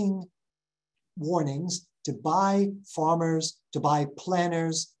conveying warnings to buy farmers, to buy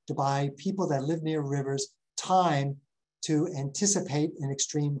planners, to buy people that live near rivers time to anticipate an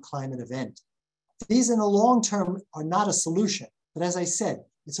extreme climate event. These in the long term are not a solution, but as I said,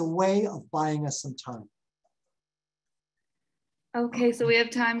 it's a way of buying us some time. Okay, so we have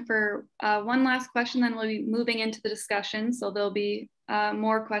time for one last question, then we'll be moving into the discussion. So there'll be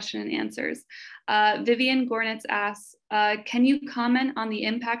more question and answers. Vivian Gornitz asks, can you comment on the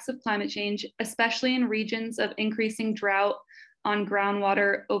impacts of climate change, especially in regions of increasing drought, on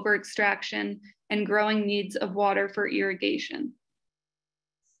groundwater over extraction and growing needs of water for irrigation?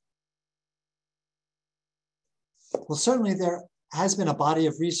 Well, certainly there has been a body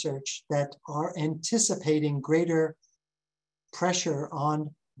of research that are anticipating greater pressure on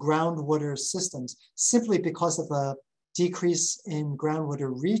groundwater systems simply because of a decrease in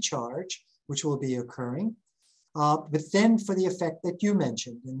groundwater recharge, which will be occurring. But then for the effect that you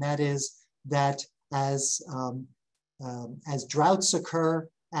mentioned, and that is that as droughts occur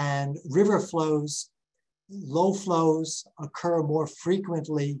and river flows, low flows occur more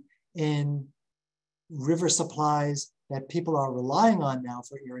frequently in river supplies that people are relying on now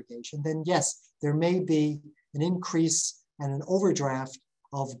for irrigation, then yes, there may be an increase and an overdraft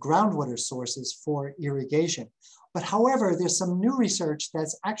of groundwater sources for irrigation. But however, there's some new research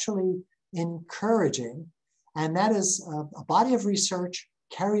that's actually encouraging, and that is a body of research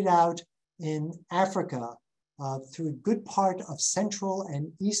carried out in Africa through a good part of Central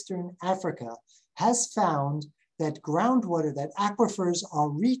and Eastern Africa has found that groundwater, that aquifers are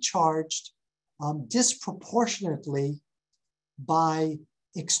recharged disproportionately by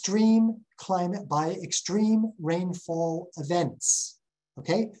extreme climate, by extreme rainfall events,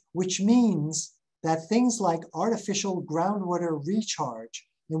 okay? Which means that things like artificial groundwater recharge,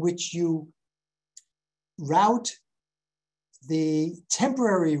 in which you route the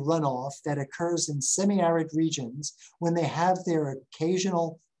temporary runoff that occurs in semi-arid regions when they have their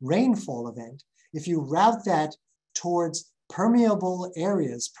occasional rainfall event, if you route that towards permeable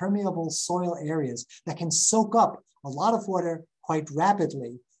areas, permeable soil areas that can soak up a lot of water quite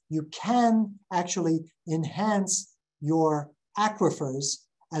rapidly, you can actually enhance your aquifers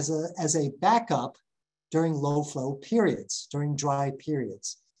as a backup during low flow periods, during dry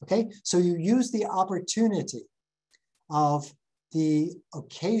periods, okay? So you use the opportunity of the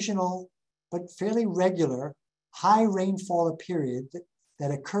occasional but fairly regular high rainfall period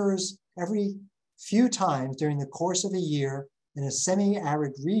that occurs every few times during the course of a year in a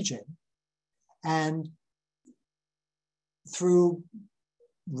semi-arid region. And through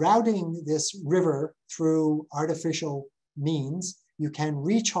routing this river through artificial means, you can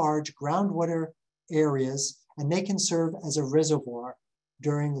recharge groundwater areas and they can serve as a reservoir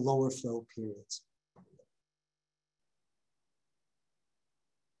during lower flow periods.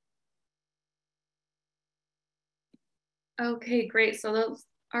 Okay, great. So those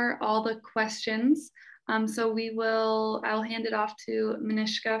are all the questions. So I'll hand it off to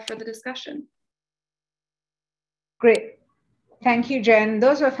Manishka for the discussion. Great. Thank you, Jen.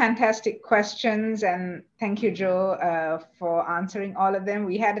 Those were fantastic questions. And thank you, Joe, for answering all of them.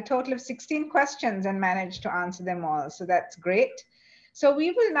 We had a total of 16 questions and managed to answer them all. So that's great. So we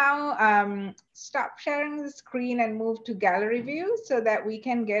will now stop sharing the screen and move to gallery view so that we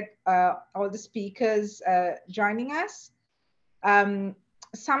can get all the speakers joining us.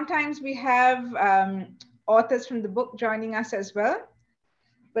 Sometimes we have authors from the book joining us as well.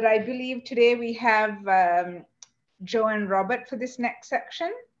 But I believe today we have Joe and Robert for this next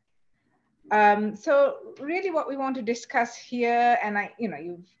section. So really what we want to discuss here, and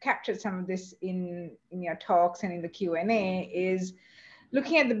you've captured some of this in your talks and in the Q&A, is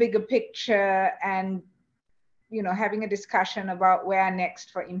looking at the bigger picture and having a discussion about where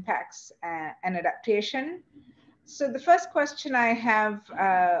next for impacts and adaptation. So the first question I have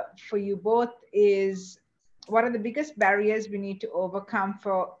for you both is, what are the biggest barriers we need to overcome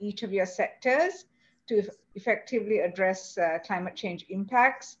for each of your sectors to effectively address climate change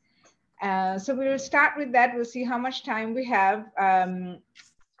impacts? So we will start with that. We'll see how much time we have.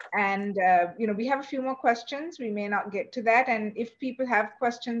 We have a few more questions. We may not get to that. And if people have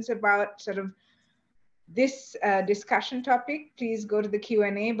questions about sort of this discussion topic, please go to the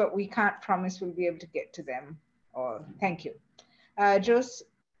Q&A, but we can't promise we'll be able to get to them. Thank you. Joe,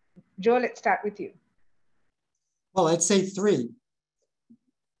 let's start with you. Well, I'd say three.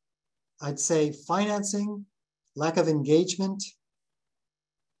 I'd say financing, lack of engagement,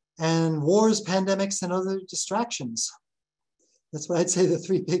 and wars, pandemics, and other distractions. That's what I'd say the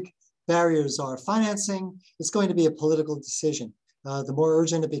three big barriers are. Financing is going to be a political decision. The more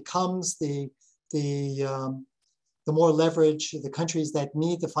urgent it becomes, the more leverage the countries that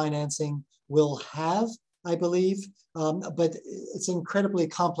need the financing will have, I believe, but it's incredibly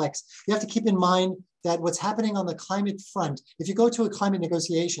complex. You have to keep in mind that what's happening on the climate front, if you go to a climate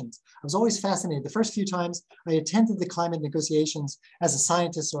negotiations, I was always fascinated. The first few times I attended the climate negotiations as a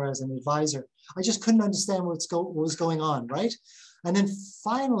scientist or as an advisor, I just couldn't understand what was going on, right? And then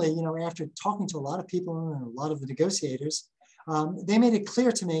finally, after talking to a lot of people and a lot of the negotiators, they made it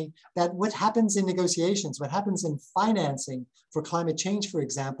clear to me that what happens in negotiations, what happens in financing for climate change, for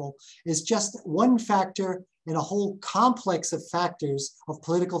example, is just one factor in a whole complex of factors, of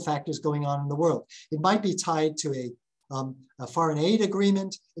political factors going on in the world. It might be tied to a foreign aid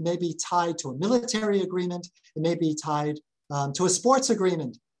agreement. It may be tied to a military agreement. It may be tied to a sports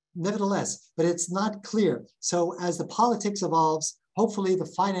agreement, nevertheless, but it's not clear. So as the politics evolves, hopefully the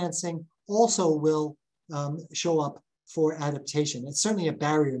financing also will show up for adaptation. It's certainly a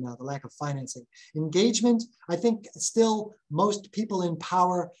barrier now, the lack of financing. Engagement, I think still most people in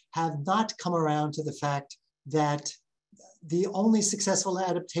power have not come around to the fact that the only successful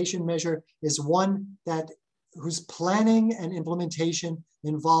adaptation measure is one whose planning and implementation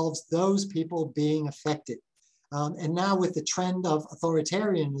involves those people being affected. And now with the trend of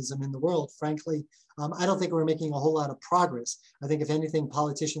authoritarianism in the world, frankly, I don't think we're making a whole lot of progress. I think if anything,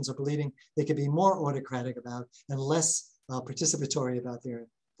 politicians are believing they could be more autocratic about and less participatory about their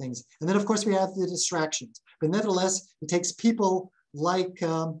things. And then of course we have the distractions. But nevertheless, it takes people like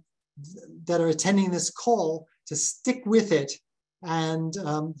that are attending this call to stick with it. And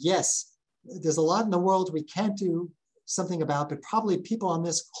yes, there's a lot in the world we can't do something about, but probably people on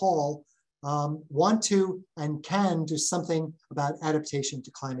this call want to and can do something about adaptation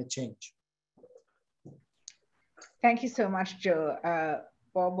to climate change. Thank you so much, Joe.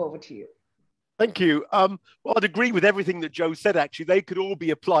 Bob, over to you. Thank you. Well, I'd agree with everything that Joe said, actually. They could all be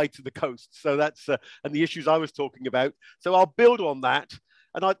applied to the coast. So that's, and the issues I was talking about. So I'll build on that.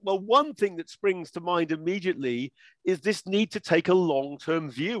 And one thing that springs to mind immediately is this need to take a long-term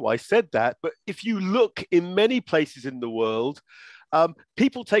view. I said that, but if you look in many places in the world,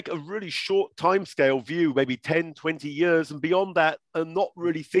 people take a really short timescale view, maybe 10, 20 years, and beyond that are not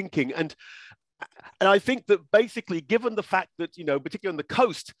really thinking. And I think that basically, given the fact that, you know, particularly on the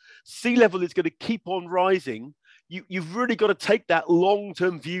coast, sea level is going to keep on rising, you've really got to take that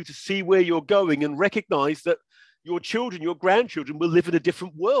long-term view to see where you're going and recognize that your children, your grandchildren will live in a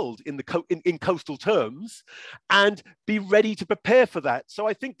different world in coastal terms, and be ready to prepare for that. So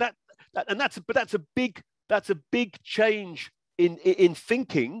I think that's a big change in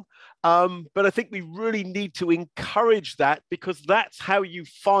thinking. But I think we really need to encourage that, because that's how you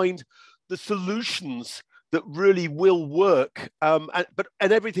find the solutions that really will work. And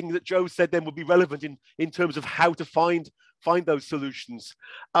everything that Joe said then will be relevant in terms of how to find those solutions.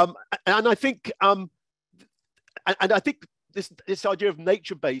 And I think this idea of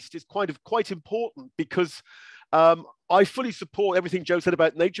nature-based is quite important, because I fully support everything Joe said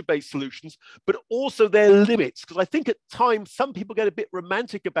about nature-based solutions, but also their limits. Because I think at times some people get a bit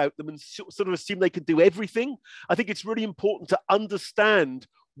romantic about them and sort of assume they can do everything. I think it's really important to understand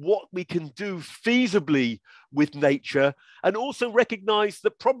what we can do feasibly with nature, and also recognize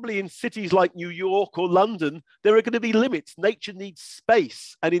that probably in cities like New York or London, there are going to be limits. Nature needs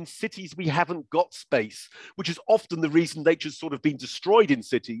space, and in cities we haven't got space, which is often the reason nature's sort of been destroyed in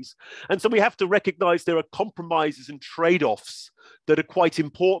cities. And so we have to recognize there are compromises and trade-offs that are quite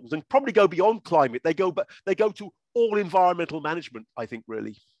important, and probably go beyond climate. They go to all environmental management, I think,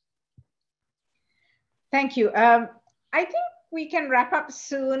 really. Thank you. I think we can wrap up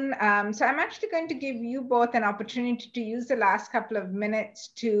soon. So I'm actually going to give you both an opportunity to use the last couple of minutes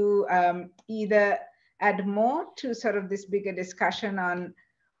to either add more to sort of this bigger discussion on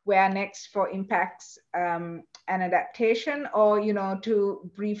where next for impacts and adaptation, or, you know,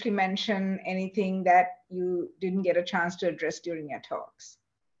 to briefly mention anything that you didn't get a chance to address during your talks.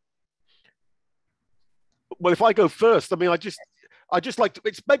 Well, if I go first, I mean, I just like to,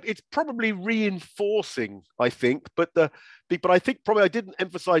 it's probably reinforcing, I think, but I think probably I didn't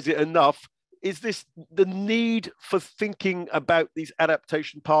emphasize it enough, is the need for thinking about these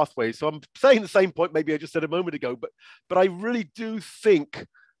adaptation pathways. So I'm saying the same point maybe I just said a moment ago, but I really do think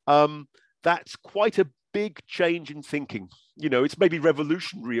that's quite a big change in thinking. You know, it's maybe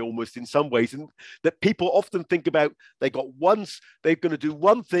revolutionary almost in some ways, and that people often think about they're going to do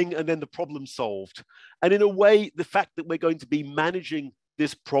one thing and then the problem's solved. And in a way, the fact that we're going to be managing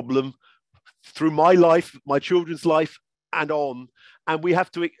this problem through my life, my children's life, and on, and we have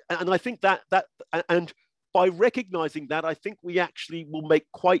to, and I think and by recognizing that, I think we actually will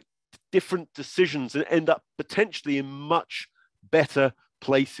make quite different decisions and end up potentially in much better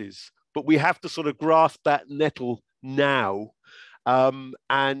places. But we have to sort of grasp that nettle now.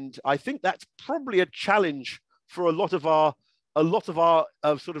 And I think that's probably a challenge for a lot of our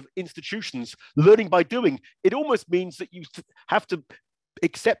sort of institutions. Learning by doing, it almost means that you have to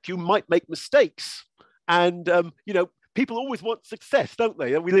accept you might make mistakes. And, you know, people always want success, don't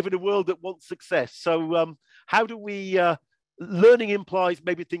they? And we live in a world that wants success. So how do we, learning implies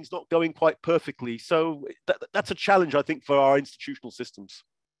maybe things not going quite perfectly. So that's a challenge, I think, for our institutional systems.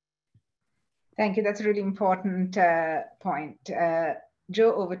 Thank you. That's a really important point.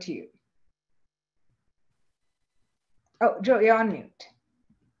 Joe, over to you. Oh, Joe, you're on mute.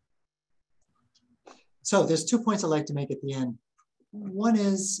 So there's 2 points I'd like to make at the end. One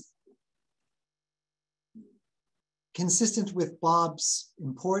is consistent with Bob's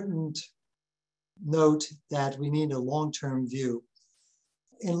important note that we need a long-term view.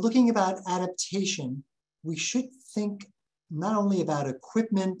 In looking about adaptation, we should think not only about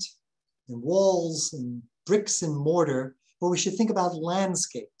equipment and walls and bricks and mortar, but we should think about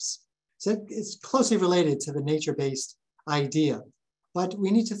landscapes. So it's closely related to the nature-based idea. But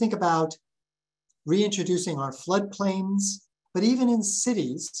we need to think about reintroducing our floodplains, but even in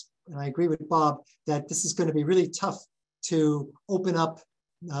cities, and I agree with Bob that this is going to be really tough to open up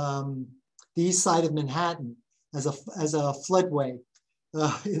the east side of Manhattan as a floodway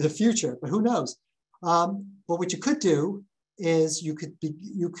in the future, but who knows? But what you could do is you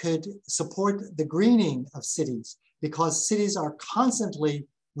could support the greening of cities, because cities are constantly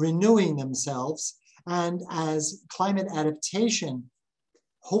renewing themselves. And as climate adaptation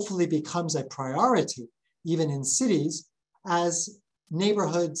hopefully becomes a priority, even in cities, as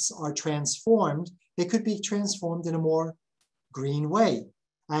neighborhoods are transformed, they could be transformed in a more green way.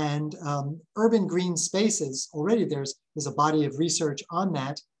 And urban green spaces, already there's a body of research on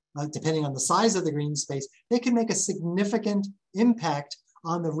that. Depending on the size of the green space, they can make a significant impact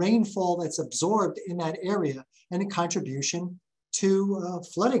on the rainfall that's absorbed in that area and a contribution to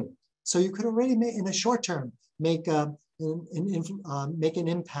flooding. So you could already, in the short term, make an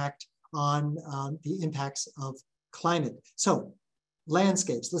impact on the impacts of climate. So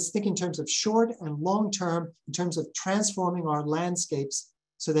landscapes. Let's think in terms of short and long term, in terms of transforming our landscapes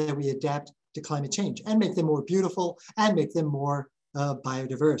so that we adapt to climate change and make them more beautiful and make them more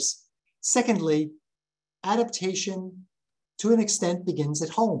biodiverse. Secondly, adaptation to an extent begins at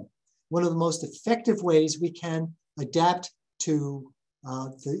home. One of the most effective ways we can adapt to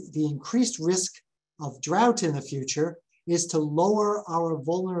the increased risk of drought in the future is to lower our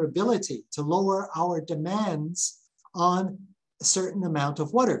vulnerability, to lower our demands on a certain amount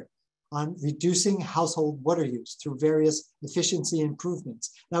of water, on reducing household water use through various efficiency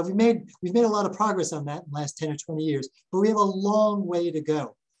improvements. Now, we've made a lot of progress on that in the last 10 or 20 years, but we have a long way to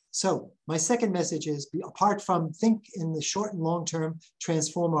go. So my second message is, apart from think in the short and long term,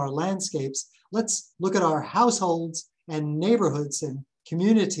 transform our landscapes, let's look at our households and neighborhoods and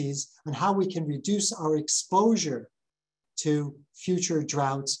communities and how we can reduce our exposure to future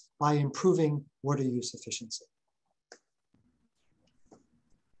droughts by improving water use efficiency.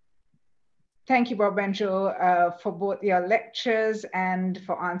 Thank you, Bob and Joe, for both your lectures and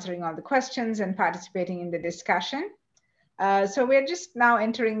for answering all the questions and participating in the discussion. So we're just now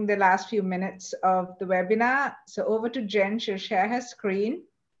entering the last few minutes of the webinar. So over to Jen, she'll share her screen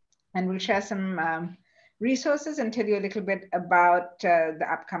and we'll share some resources and tell you a little bit about the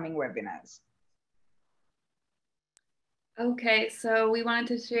upcoming webinars. Okay, so we wanted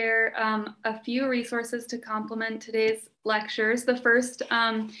to share a few resources to complement today's lectures. The first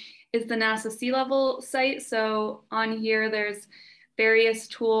is the NASA Sea Level site. So on here, there's various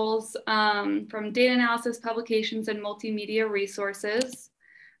tools from data analysis, publications, and multimedia resources.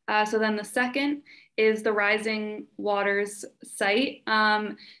 So then the second is the Rising Waters site.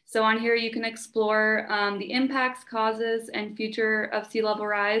 So on here, you can explore the impacts, causes, and future of sea level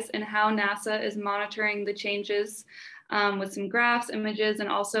rise and how NASA is monitoring the changes with some graphs, images, and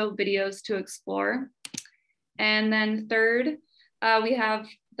also videos to explore. And then third, we have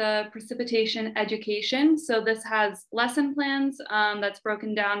the precipitation education. So this has lesson plans that's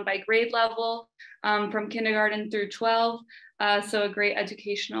broken down by grade level from kindergarten through 12. So a great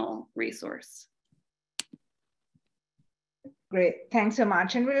educational resource. Great, thanks so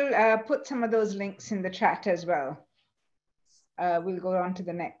much. And we'll put some of those links in the chat as well. We'll go on to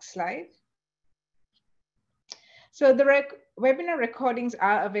the next slide. So the webinar recordings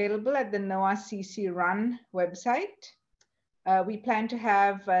are available at the NOAA CC Run website. We plan to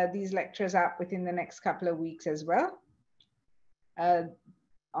have these lectures up within the next couple of weeks as well.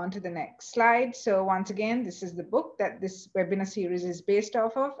 On to the next slide. So once again, this is the book that this webinar series is based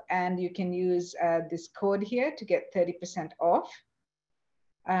off of, and you can use this code here to get 30% off.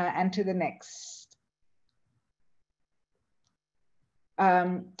 And to the next.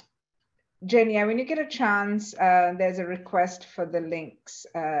 Jenny, when you get a chance, there's a request for the links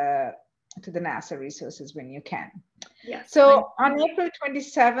to the NASA resources when you can. Yes. So on April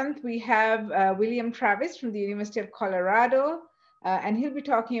 27th, we have William Travis from the University of Colorado, and he'll be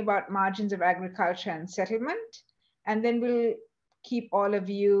talking about margins of agriculture and settlement. And then we'll keep all of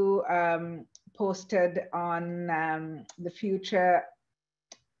you posted on the future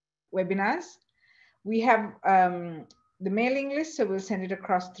webinars. We have the mailing list, so we'll send it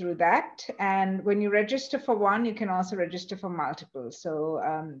across through that. And when you register for one, you can also register for multiple. So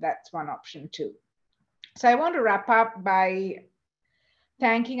that's one option too. So I want to wrap up by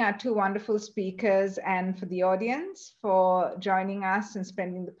thanking our two wonderful speakers and for the audience for joining us and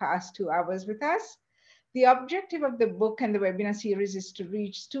spending the past 2 hours with us. The objective of the book and the webinar series is to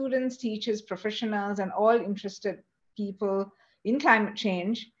reach students, teachers, professionals, and all interested people in climate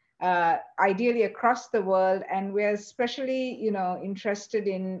change, ideally across the world. And we're especially, interested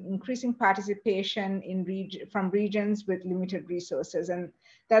in increasing participation from regions with limited resources. And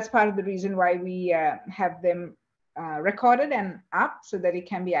that's part of the reason why we have them recorded and up so that it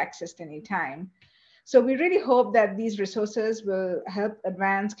can be accessed anytime. So we really hope that these resources will help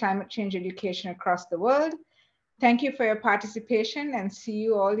advance climate change education across the world. Thank you for your participation and see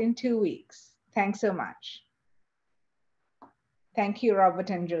you all in 2 weeks. Thanks so much. Thank you, Robert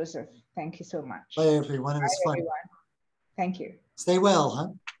and Joseph. Thank you so much. Bye, everyone. It was fun. Everyone. Thank you. Stay well, huh?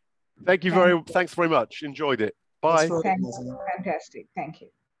 Thanks very much. Enjoyed it. Bye. Fantastic. Thank you.